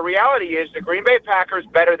 But the reality is the Green Bay Packers,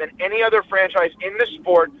 better than any other franchise in the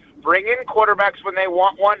sport, bring in quarterbacks when they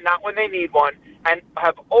want one, not when they need one, and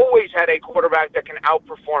have always had a quarterback that can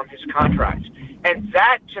outperform his contract. And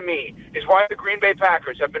that, to me, is why the Green Bay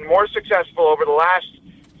Packers have been more successful over the last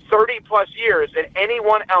 30-plus years than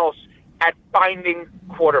anyone else at finding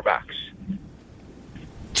quarterbacks.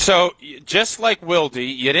 So, just like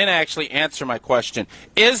Wildy, you didn't actually answer my question.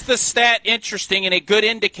 Is the stat interesting and a good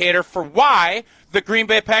indicator for why the Green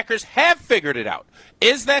Bay Packers have figured it out?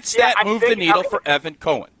 Is that stat move the needle for Evan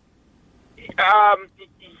Cohen?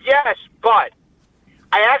 Yes, but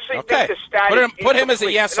I actually think the stat put him as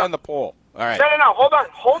a yes on the poll. All right. No,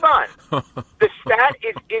 hold on. The stat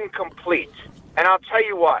is incomplete, and I'll tell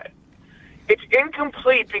you why. It's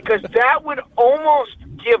incomplete because that would almost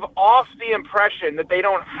give off the impression that they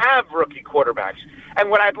don't have rookie quarterbacks. And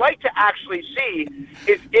what I'd like to actually see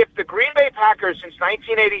is if the Green Bay Packers since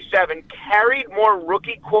 1987 carried more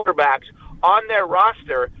rookie quarterbacks on their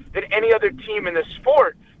roster than any other team in the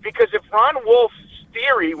sport. Because if Ron Wolf's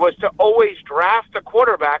theory was to always draft a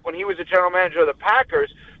quarterback when he was a general manager of the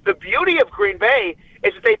Packers, the beauty of Green Bay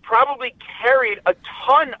is that they probably carried a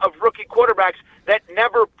ton of rookie quarterbacks that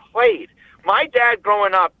never played. My dad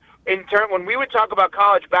growing up, when we would talk about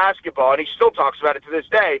college basketball, and he still talks about it to this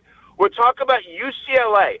day, would talk about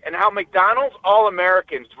UCLA and how McDonald's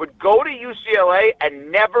All-Americans would go to UCLA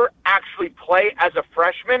and never actually play as a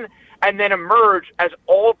freshman and then emerge as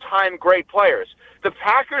all-time great players. The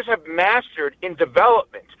Packers have mastered in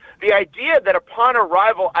development the idea that upon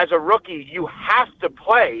arrival as a rookie you have to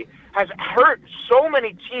play has hurt so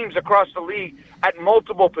many teams across the league at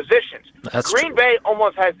multiple positions. Green Bay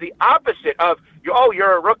almost has the opposite of,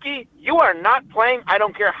 you're a rookie? You are not playing. I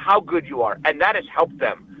don't care how good you are. And that has helped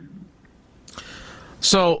them.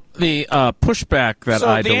 So the pushback that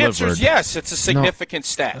I delivered... So the answer is yes, it's a significant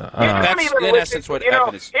stat. That's in essence what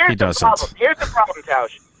Evan is. Here's the problem,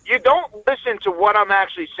 Tausch. You don't listen to what I'm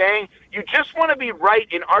actually saying. You just want to be right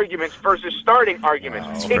in arguments versus starting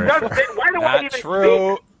arguments. Why do I even speak?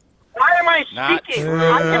 Why am I speaking?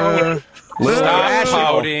 Stop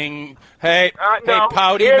pouting. Hey,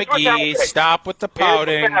 Pouty McGee, stop with the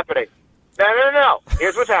pouting.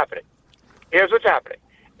 Here's what's happening. No. Here's what's happening.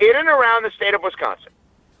 In and around the state of Wisconsin,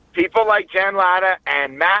 people like Jan Latta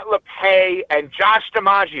and Matt LePay and Josh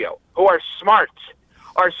DiMaggio, who are smart,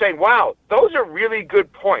 are saying, wow, those are really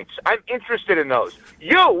good points. I'm interested in those.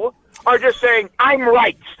 You are just saying, I'm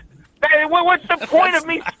right. What's the point of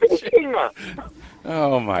me speaking?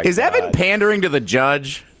 Oh, my God. Is Evan pandering to the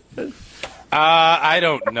judge? I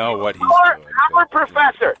don't know what he's doing. Our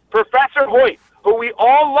professor, Professor Hoyt, who we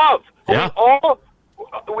all love, it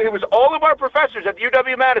was all of our professors at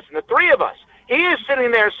UW-Madison, the three of us. He is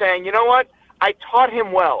sitting there saying, you know what? I taught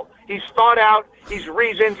him well. He's thought out. He's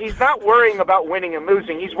reasoned. He's not worrying about winning and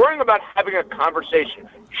losing. He's worrying about having a conversation.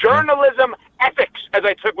 Journalism ethics, as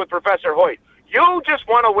I took with Professor Hoyt. You just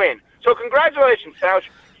want to win. So congratulations, Tausch.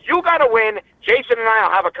 You got to win. Jason and I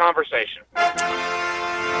will have a conversation.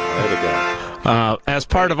 Way to go. As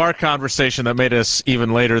part of our conversation that made us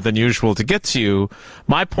even later than usual to get to you,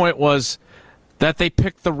 my point was that they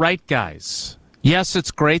picked the right guys. Yes, it's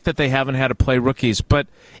great that they haven't had to play rookies, but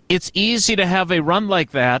it's easy to have a run like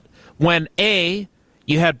that when, A,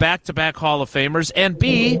 you had back-to-back Hall of Famers, and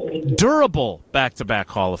B, durable back-to-back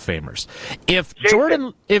Hall of Famers. If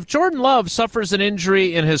Jordan Love suffers an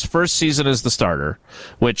injury in his first season as the starter,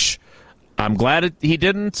 which I'm glad he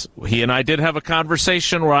didn't. He and I did have a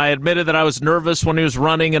conversation where I admitted that I was nervous when he was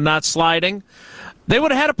running and not sliding. They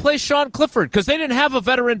would have had to play Sean Clifford because they didn't have a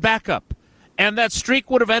veteran backup, and that streak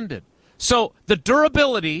would have ended. So the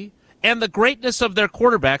durability and the greatness of their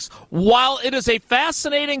quarterbacks, while it is a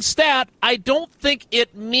fascinating stat, I don't think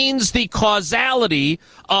it means the causality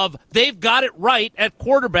of they've got it right at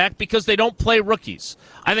quarterback because they don't play rookies.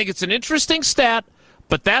 I think it's an interesting stat,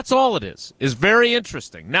 but that's all it is very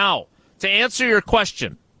interesting. Now, to answer your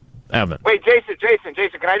question, Evan. Wait, Jason,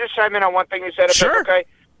 can I just chime in on one thing you said? Sure. Okay?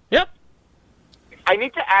 Yep. I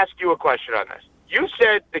need to ask you a question on this. You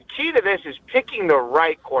said the key to this is picking the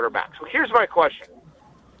right quarterback. So here's my question.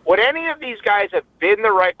 Would any of these guys have been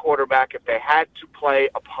the right quarterback if they had to play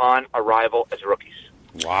upon arrival as rookies?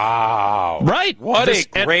 Wow. Right. What a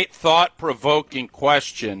great thought-provoking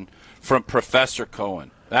question from Professor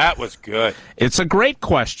Cohen. That was good. It's a great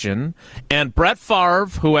question. And Brett Favre,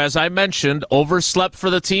 who, as I mentioned, overslept for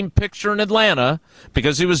the team picture in Atlanta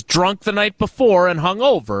because he was drunk the night before and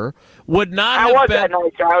hungover, would not have been... How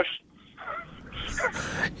was that night, Tausch?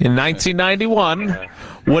 In 1991,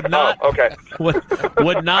 would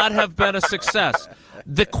not have been a success.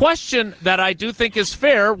 The question that I do think is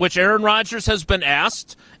fair, which Aaron Rodgers has been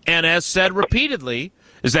asked and has said repeatedly,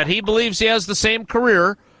 is that he believes he has the same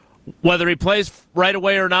career whether he plays right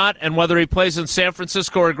away or not, and whether he plays in San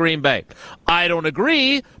Francisco or Green Bay. I don't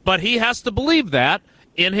agree, but he has to believe that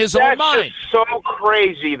in his own mind. That's just so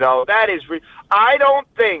crazy, though. I don't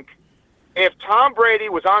think if Tom Brady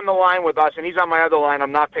was on the line with us, and he's on my other line,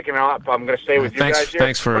 I'm not picking him up. I'm going to stay with you guys here.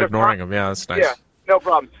 Thanks for ignoring him. Yeah, that's nice. Yeah, no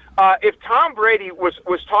problem. If Tom Brady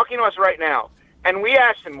was talking to us right now, and we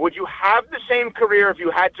asked him, would you have the same career if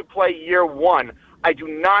you had to play year one, I do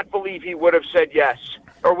not believe he would have said yes.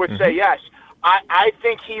 Or would say yes. I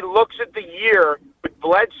think he looks at the year with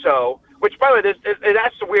Bledsoe, which, by the way,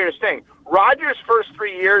 that's the weirdest thing. Rodgers' first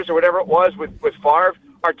 3 years or whatever it was with Favre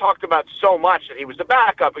are talked about so much that he was the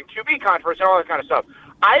backup and QB controversy and all that kind of stuff.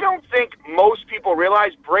 I don't think most people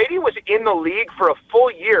realize Brady was in the league for a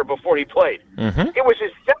full year before he played. Mm-hmm. It was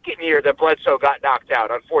his second year that Bledsoe got knocked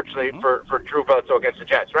out, unfortunately, for Drew Bledsoe against the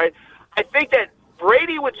Jets, right? I think that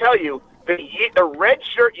Brady would tell you that the red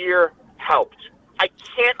shirt year helped. I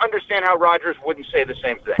can't understand how Rodgers wouldn't say the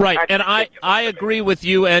same thing. Right, and I agree with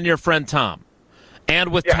you and your friend Tom,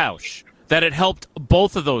 and with Tausch, that it helped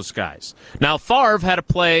both of those guys. Now, Favre had to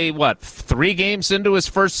play, 3 games into his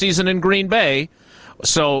first season in Green Bay,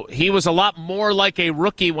 so he was a lot more like a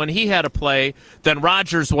rookie when he had to play than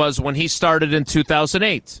Rodgers was when he started in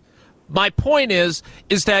 2008. My point is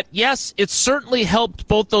that, yes, it certainly helped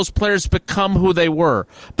both those players become who they were,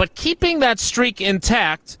 but keeping that streak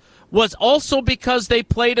intact was also because they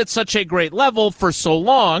played at such a great level for so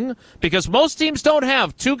long, because most teams don't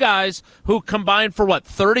have 2 guys who combined for,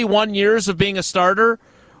 31 years of being a starter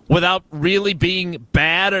without really being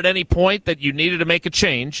bad at any point that you needed to make a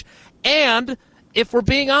change. And if we're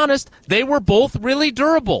being honest, they were both really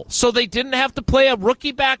durable, so they didn't have to play a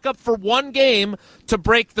rookie backup for 1 game to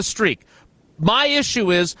break the streak. My issue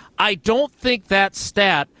is I don't think that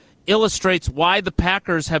stat illustrates why the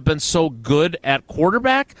Packers have been so good at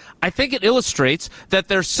quarterback. I think it illustrates that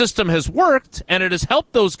their system has worked and it has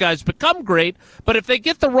helped those guys become great. But if they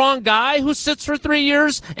get the wrong guy who sits for 3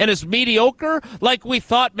 years and is mediocre, like we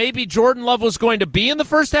thought maybe Jordan Love was going to be in the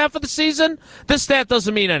first half of the season, this stat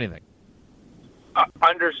doesn't mean anything.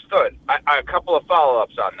 Understood. A couple of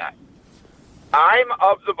follow-ups on that. I'm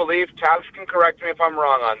of the belief, Tausch can correct me if I'm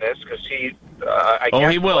wrong on this, because he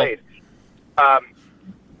will. Played.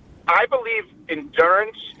 I believe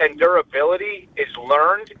endurance and durability is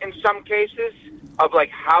learned in some cases of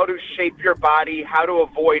how to shape your body, how to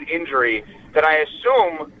avoid injury, that I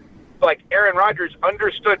assume Aaron Rodgers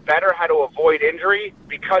understood better how to avoid injury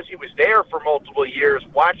because he was there for multiple years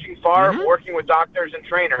watching Favre, working with doctors and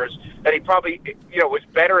trainers, that he probably was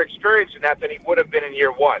better experienced in that than he would have been in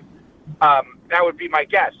year one. That would be my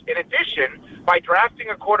guess. In addition, by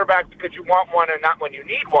drafting a quarterback because you want one and not when you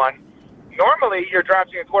need one, normally you're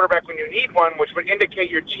drafting a quarterback when you need one, which would indicate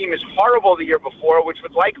your team is horrible the year before, which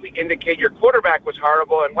would likely indicate your quarterback was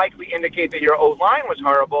horrible and likely indicate that your O-line was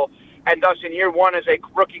horrible. And thus, in year one as a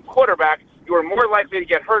rookie quarterback, you are more likely to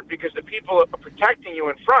get hurt because the people protecting you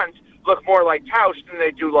in front look more like Tausch than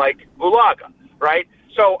they do like Bulaga, right?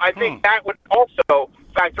 So I think that would also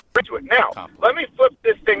factor into it. Now, let me flip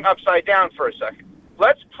this thing upside down for a second.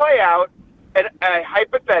 Let's play out a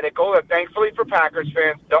hypothetical that, thankfully for Packers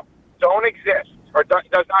fans, don't exist, or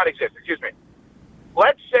does not exist, excuse me.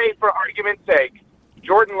 let's say, for argument's sake,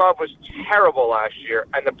 Jordan Love was terrible last year,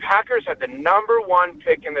 and the Packers had the number 1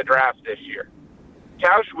 pick in the draft this year.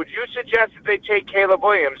 Tausch, would you suggest that they take Caleb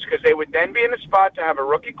Williams because they would then be in a spot to have a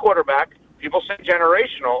rookie quarterback, people say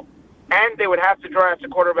generational, and they would have to draft a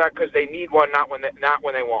quarterback because they need one, not when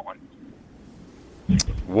they want one?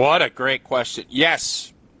 What a great question.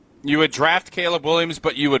 Yes, you would draft Caleb Williams,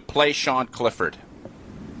 but you would play Sean Clifford.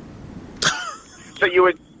 So you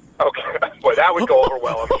would... Okay, boy, that would go over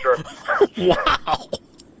well, I'm sure. Wow.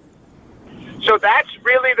 So that's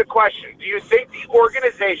really the question. Do you think the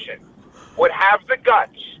organization would have the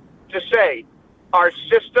guts to say, our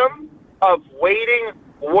system of waiting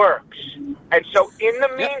works, and so in the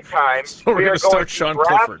meantime, so we're going to start Sean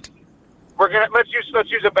Clifford. Let's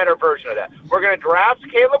use a better version of that. We're going to draft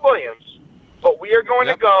Caleb Williams, but we are going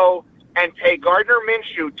to go and pay Gardner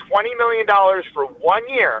Minshew $20 million for 1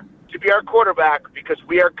 year to be our quarterback because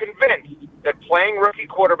we are convinced that playing rookie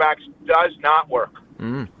quarterbacks does not work.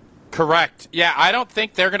 Correct. Yeah, I don't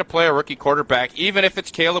think they're going to play a rookie quarterback, even if it's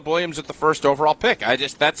Caleb Williams at the first overall pick.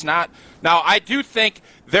 That's not. Now, I do think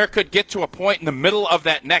there could get to a point in the middle of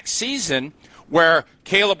that next season where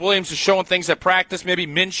Caleb Williams is showing things at practice, maybe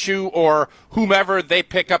Minshew or whomever they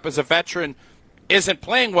pick up as a veteran isn't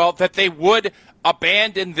playing well, that they would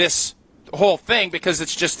abandon this whole thing because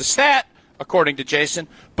it's just a stat, according to Jason.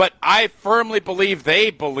 But I firmly believe they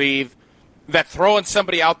believe that throwing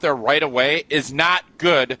somebody out there right away is not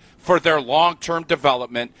good for their long-term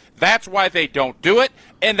development. That's why they don't do it,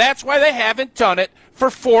 and that's why they haven't done it for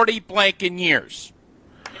 40 blanking years.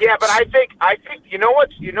 Yeah, but I think you know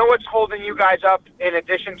what's holding you guys up in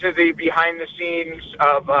addition to the behind the scenes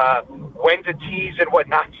of when to tease and what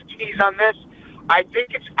not to tease on this. I think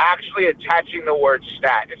it's actually attaching the word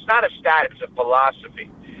stat. It's not a stat, it's a philosophy.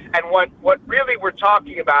 And what really we're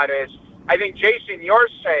talking about is, I think, Jason, you're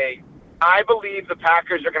saying, I believe the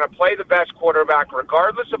Packers are going to play the best quarterback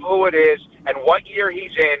regardless of who it is and what year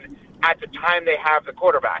he's in at the time they have the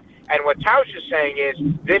quarterback. And what Tausch is saying is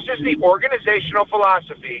this is the organizational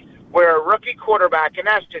philosophy where a rookie quarterback, in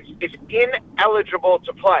essence, is ineligible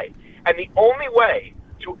to play. And the only way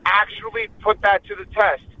to actually put that to the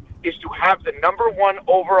test is to have the number 1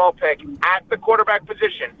 overall pick at the quarterback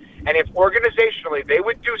position. And if organizationally they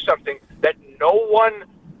would do something that no one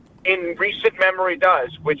in recent memory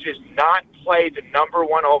does, which is not play the number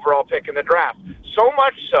 1 overall pick in the draft. So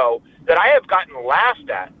much so that I have gotten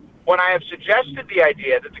laughed at when I have suggested the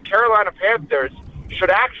idea that the Carolina Panthers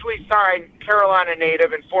should actually sign Carolina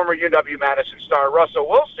native and former UW-Madison star Russell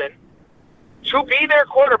Wilson to be their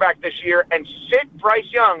quarterback this year and sit Bryce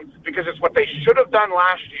Young because it's what they should have done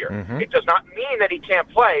last year. Mm-hmm. It does not mean that he can't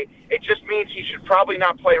play. It just means he should probably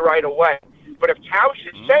not play right away. But if Tausch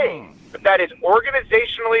is saying that is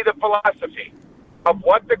organizationally the philosophy of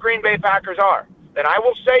what the Green Bay Packers are, then I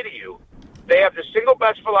will say to you, they have the single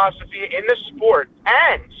best philosophy in the sport.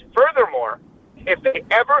 And furthermore, if they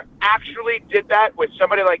ever actually did that with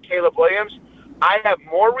somebody like Caleb Williams, I have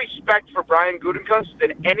more respect for Brian Gutekunst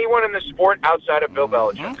than anyone in the sport outside of Bill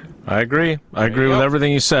Belichick. I agree. I agree with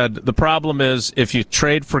everything you said. The problem is if you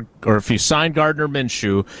trade for, or if you sign Gardner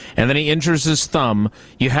Minshew and then he injures his thumb,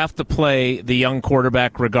 you have to play the young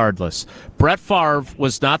quarterback regardless. Brett Favre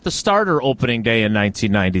was not the starter opening day in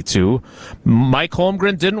 1992. Mike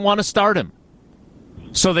Holmgren didn't want to start him.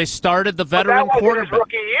 So they started the veteran quarterback. His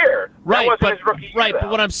rookie year. Right, that wasn't his rookie year, right. But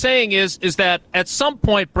what I'm saying is that at some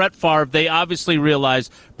point, Brett Favre, they obviously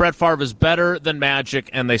realized Brett Favre is better than Magic,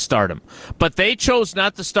 and they start him. But they chose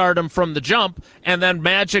not to start him from the jump, and then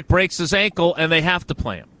Magic breaks his ankle, and they have to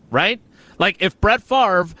play him. Right? Like if Brett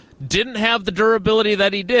Favre didn't have the durability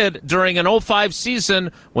that he did during an 05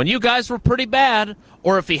 season when you guys were pretty bad,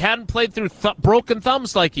 or if he hadn't played through broken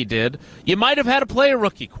thumbs like he did, you might have had to play a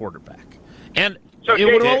rookie quarterback. And so it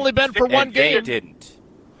would have only been for one game. They didn't.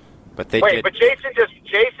 But they did. But Jason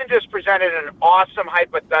just presented an awesome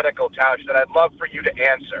hypothetical, Tausch, that I'd love for you to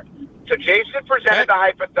answer. So Jason presented a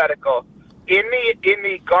hypothetical in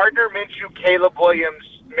the Gardner Minshew, Caleb Williams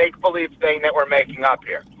make-believe thing that we're making up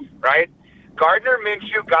here, right? Gardner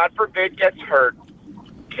Minshew, God forbid, gets hurt.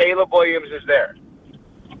 Caleb Williams is there.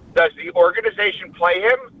 Does the organization play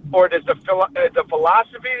him, or does the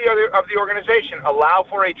philosophy of the organization allow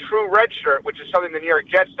for a true redshirt, which is something the New York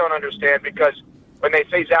Jets don't understand because when they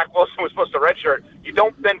say Zach Wilson was supposed to redshirt, you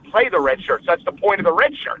don't then play the redshirts. That's the point of the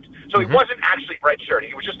redshirt. So he wasn't actually redshirting.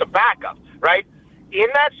 He was just a backup, right? In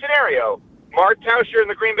that scenario, Mark Tauscher and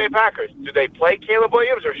the Green Bay Packers, do they play Caleb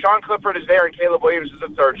Williams, or Sean Clifford is there and Caleb Williams is the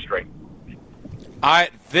third string?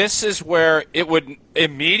 This is where it would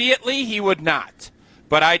immediately he would not.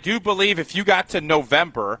 But I do believe if you got to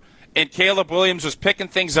November and Caleb Williams was picking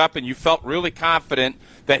things up and you felt really confident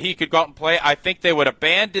that he could go out and play, I think they would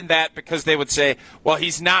abandon that because they would say, well,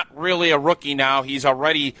 he's not really a rookie now. He's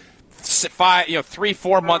already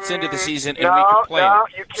 3-4 months into the season, and we could play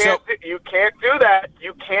him. You can't do that.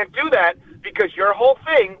 You can't do that because your whole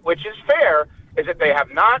thing, which is fair, is that they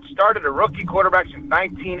have not started a rookie quarterback since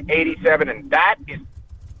 1987, and that is.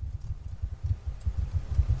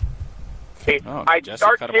 I'd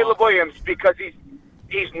start Caleb Williams because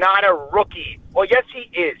he's not a rookie. Well, yes, he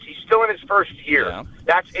is. He's still in his first year. Yeah.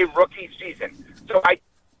 That's a rookie season. So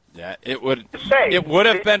it would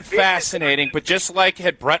have been fascinating, but just like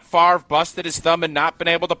had Brett Favre busted his thumb and not been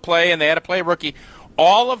able to play and they had to play a rookie,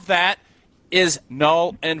 all of that is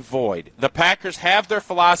null and void. The Packers have their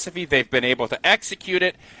philosophy. They've been able to execute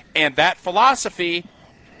it, and that philosophy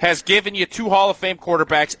has given you 2 Hall of Fame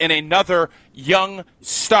quarterbacks and another young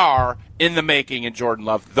star in the making in Jordan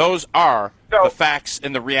Love. Those are the facts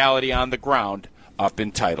and the reality on the ground up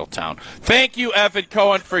in Titletown. Thank you, Evan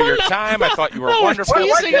Cohen, for your time. I thought you were wonderful.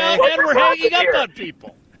 We're teasing and we're hanging up on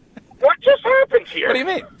people. What just happened here? What do you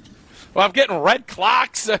mean? Well, I'm getting red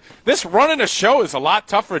clocks. This running a show is a lot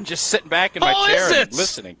tougher than just sitting back in my chair and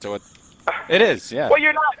listening to it. It is, yeah. Well,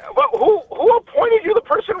 you're not. Well, who appointed you the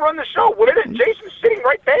person to run the show? What did it? Jason's sitting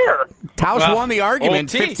right there. Tausch won the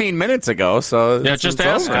argument 15 minutes ago, so just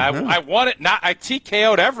ask him. I won it. I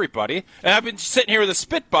TKO'd everybody, and I've been sitting here with a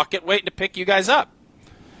spit bucket waiting to pick you guys up.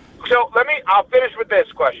 So I'll finish with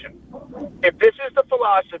this question. If this is the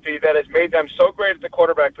philosophy that has made them so great at the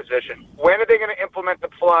quarterback position, when are they going to implement the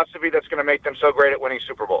philosophy that's going to make them so great at winning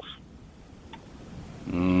Super Bowls?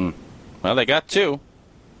 Well, they got 2.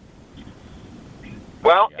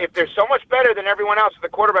 Well, if they're so much better than everyone else at the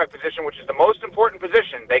quarterback position, which is the most important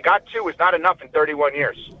position, they got 2 is not enough in 31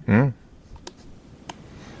 years.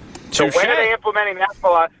 So when are they implementing that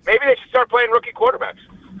philosophy? Maybe they should start playing rookie quarterbacks.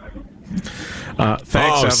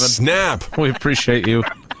 Thanks, Evan. Snap. We appreciate you.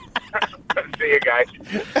 See you guys.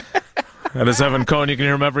 That is Evan Cohen. You can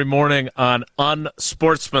hear him every morning on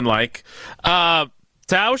Unsportsmanlike.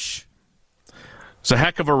 Tausch, it's a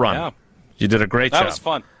heck of a run. Yeah. You did a great job. That was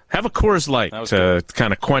fun. Have a Coors Light to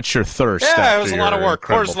kind of quench your thirst. Yeah, it was a lot of work.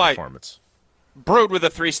 Coors Light. Performance. Brewed with a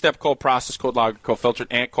 3-step cold process, cold lager, cold filtered,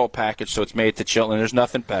 and cold package, so it's made to chill, and there's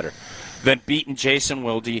nothing better than beating Jason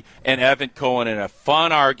Wilde and Evan Cohen in a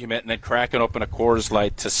fun argument and then cracking open a Coors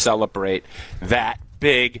Light to celebrate that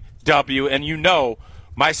big W. And you know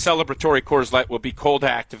my celebratory Coors Light will be cold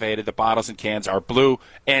activated. The bottles and cans are blue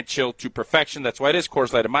and chilled to perfection. That's why it is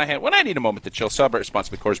Coors Light in my hand when I need a moment to chill. Celebrate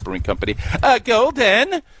responsibly. Coors Brewing Company,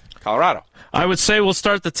 Golden, Colorado. I would say we'll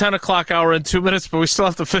start the 10 o'clock hour in 2 minutes, but we still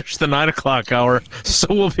have to finish the 9 o'clock hour, so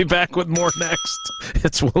we'll be back with more next.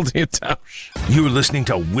 It's Wilde and Tausch. You're listening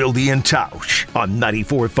to Wilde and Tausch on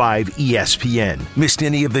 94.5 ESPN. Missed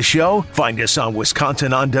any of the show? Find us on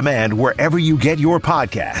Wisconsin On Demand wherever you get your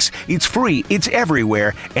podcasts. It's free, it's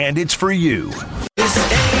everywhere, and it's for you. This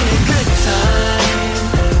ain't a good time,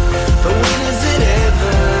 but when is it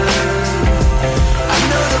ever? I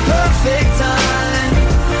know the perfect time,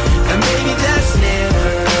 and maybe that's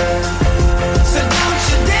never. So don't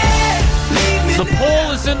you dare leave me. The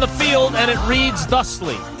poll is in the field, and it reads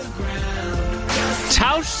thusly.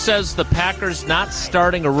 Tausch says the Packers not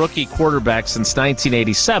starting a rookie quarterback since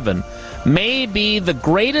 1987 may be the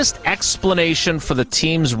greatest explanation for the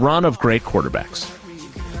team's run of great quarterbacks.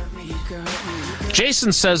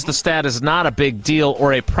 Jason says the stat is not a big deal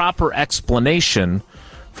or a proper explanation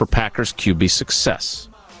for Packers QB success.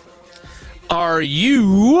 Are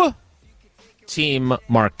you Team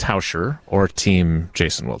Mark Tauscher or Team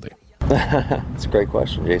Jason Wilde? That's a great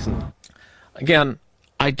question, Jason. Again,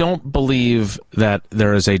 I don't believe that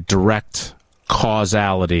there is a direct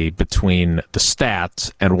causality between the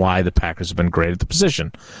stats and why the Packers have been great at the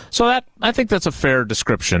position. So I think that's a fair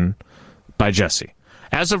description by Jesse.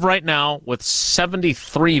 As of right now, with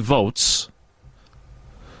 73 votes,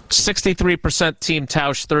 63% Team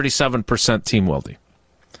Tausch, 37% Team Wilde.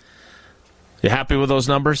 You happy with those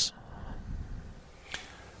numbers?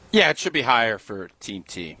 Yeah, it should be higher for Team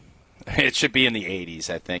T. It should be in the 80s,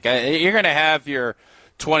 I think. You're going to have your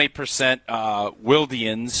 20%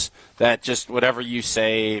 Wildians that just whatever you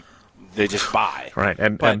say, they just buy. Right,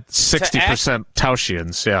 and 60%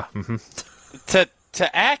 Tauschians, yeah. Mm-hmm.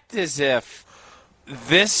 To act as if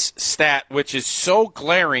this stat, which is so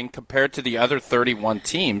glaring compared to the other 31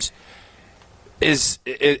 teams,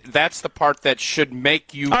 that's the part that should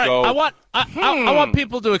make you go. I want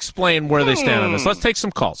people to explain where they stand on this. Let's take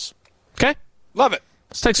some calls. Okay? Love it.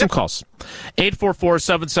 Let's take some calls.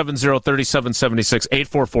 844-770-3776.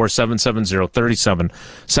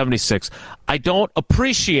 844-770-3776. I don't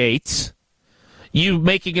appreciate you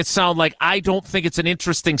making it sound like I don't think it's an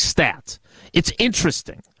interesting stat. It's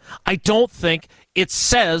interesting. I don't think it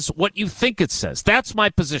says what you think it says. That's my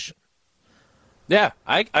position. Yeah,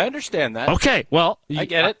 I understand that. Okay, well, I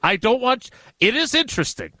get it. I don't want... It is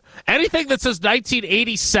interesting. Anything that says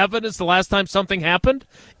 1987 is the last time something happened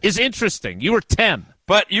is interesting. You were 10.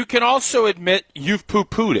 But you can also admit you've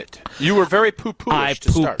poo-pooed it. You were very poo-pooish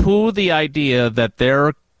to start. I poo-poo the idea that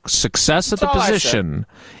their success at the position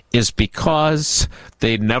is because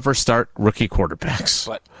they never start rookie quarterbacks.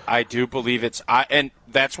 But I do believe and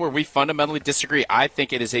that's where we fundamentally disagree. I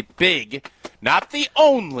think it is a big, not the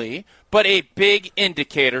only, but a big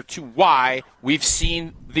indicator to why we've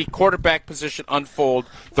seen the quarterback position unfold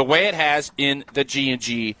the way it has in the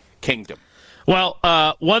G&G kingdom. Well,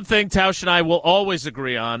 one thing Tausch and I will always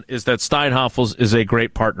agree on is that Steinhafels is a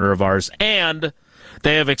great partner of ours, and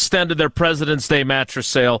they have extended their President's Day mattress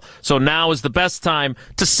sale, so now is the best time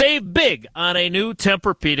to save big on a new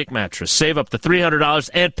Tempur-Pedic mattress. Save up to $300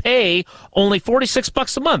 and pay only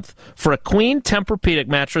 $46 a month for a queen Tempur-Pedic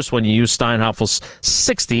mattress when you use Steinhafels'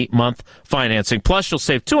 60-month financing. Plus, you'll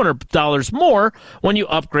save $200 more when you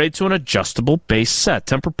upgrade to an adjustable base set.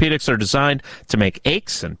 Tempur-Pedics are designed to make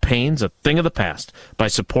aches and pains a thing of the past by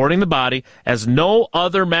supporting the body as no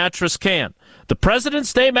other mattress can. The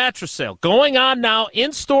President's Day mattress sale going on now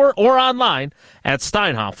in-store or online at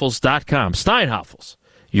steinhafels.com. Steinhafels,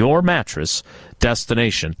 your mattress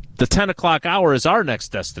destination. The 10 o'clock hour is our next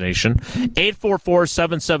destination,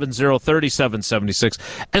 844-770-3776,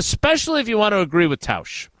 especially if you want to agree with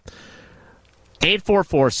Tausch.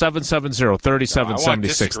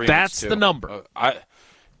 844-770-3776. That's the number.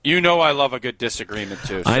 You know I love a good disagreement,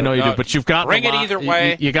 too. So I know you do, but you've got bring it either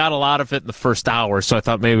way. You got a lot of it in the first hour, so I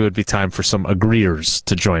thought maybe it would be time for some agreeers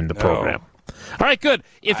to join the program. All right, good.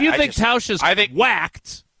 If you think Tausch is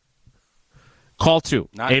whacked, call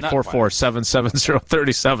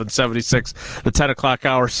 844-770-3776. The 10 o'clock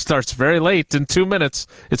hour starts very late in 2 minutes.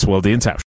 It's Wilde and Tausch.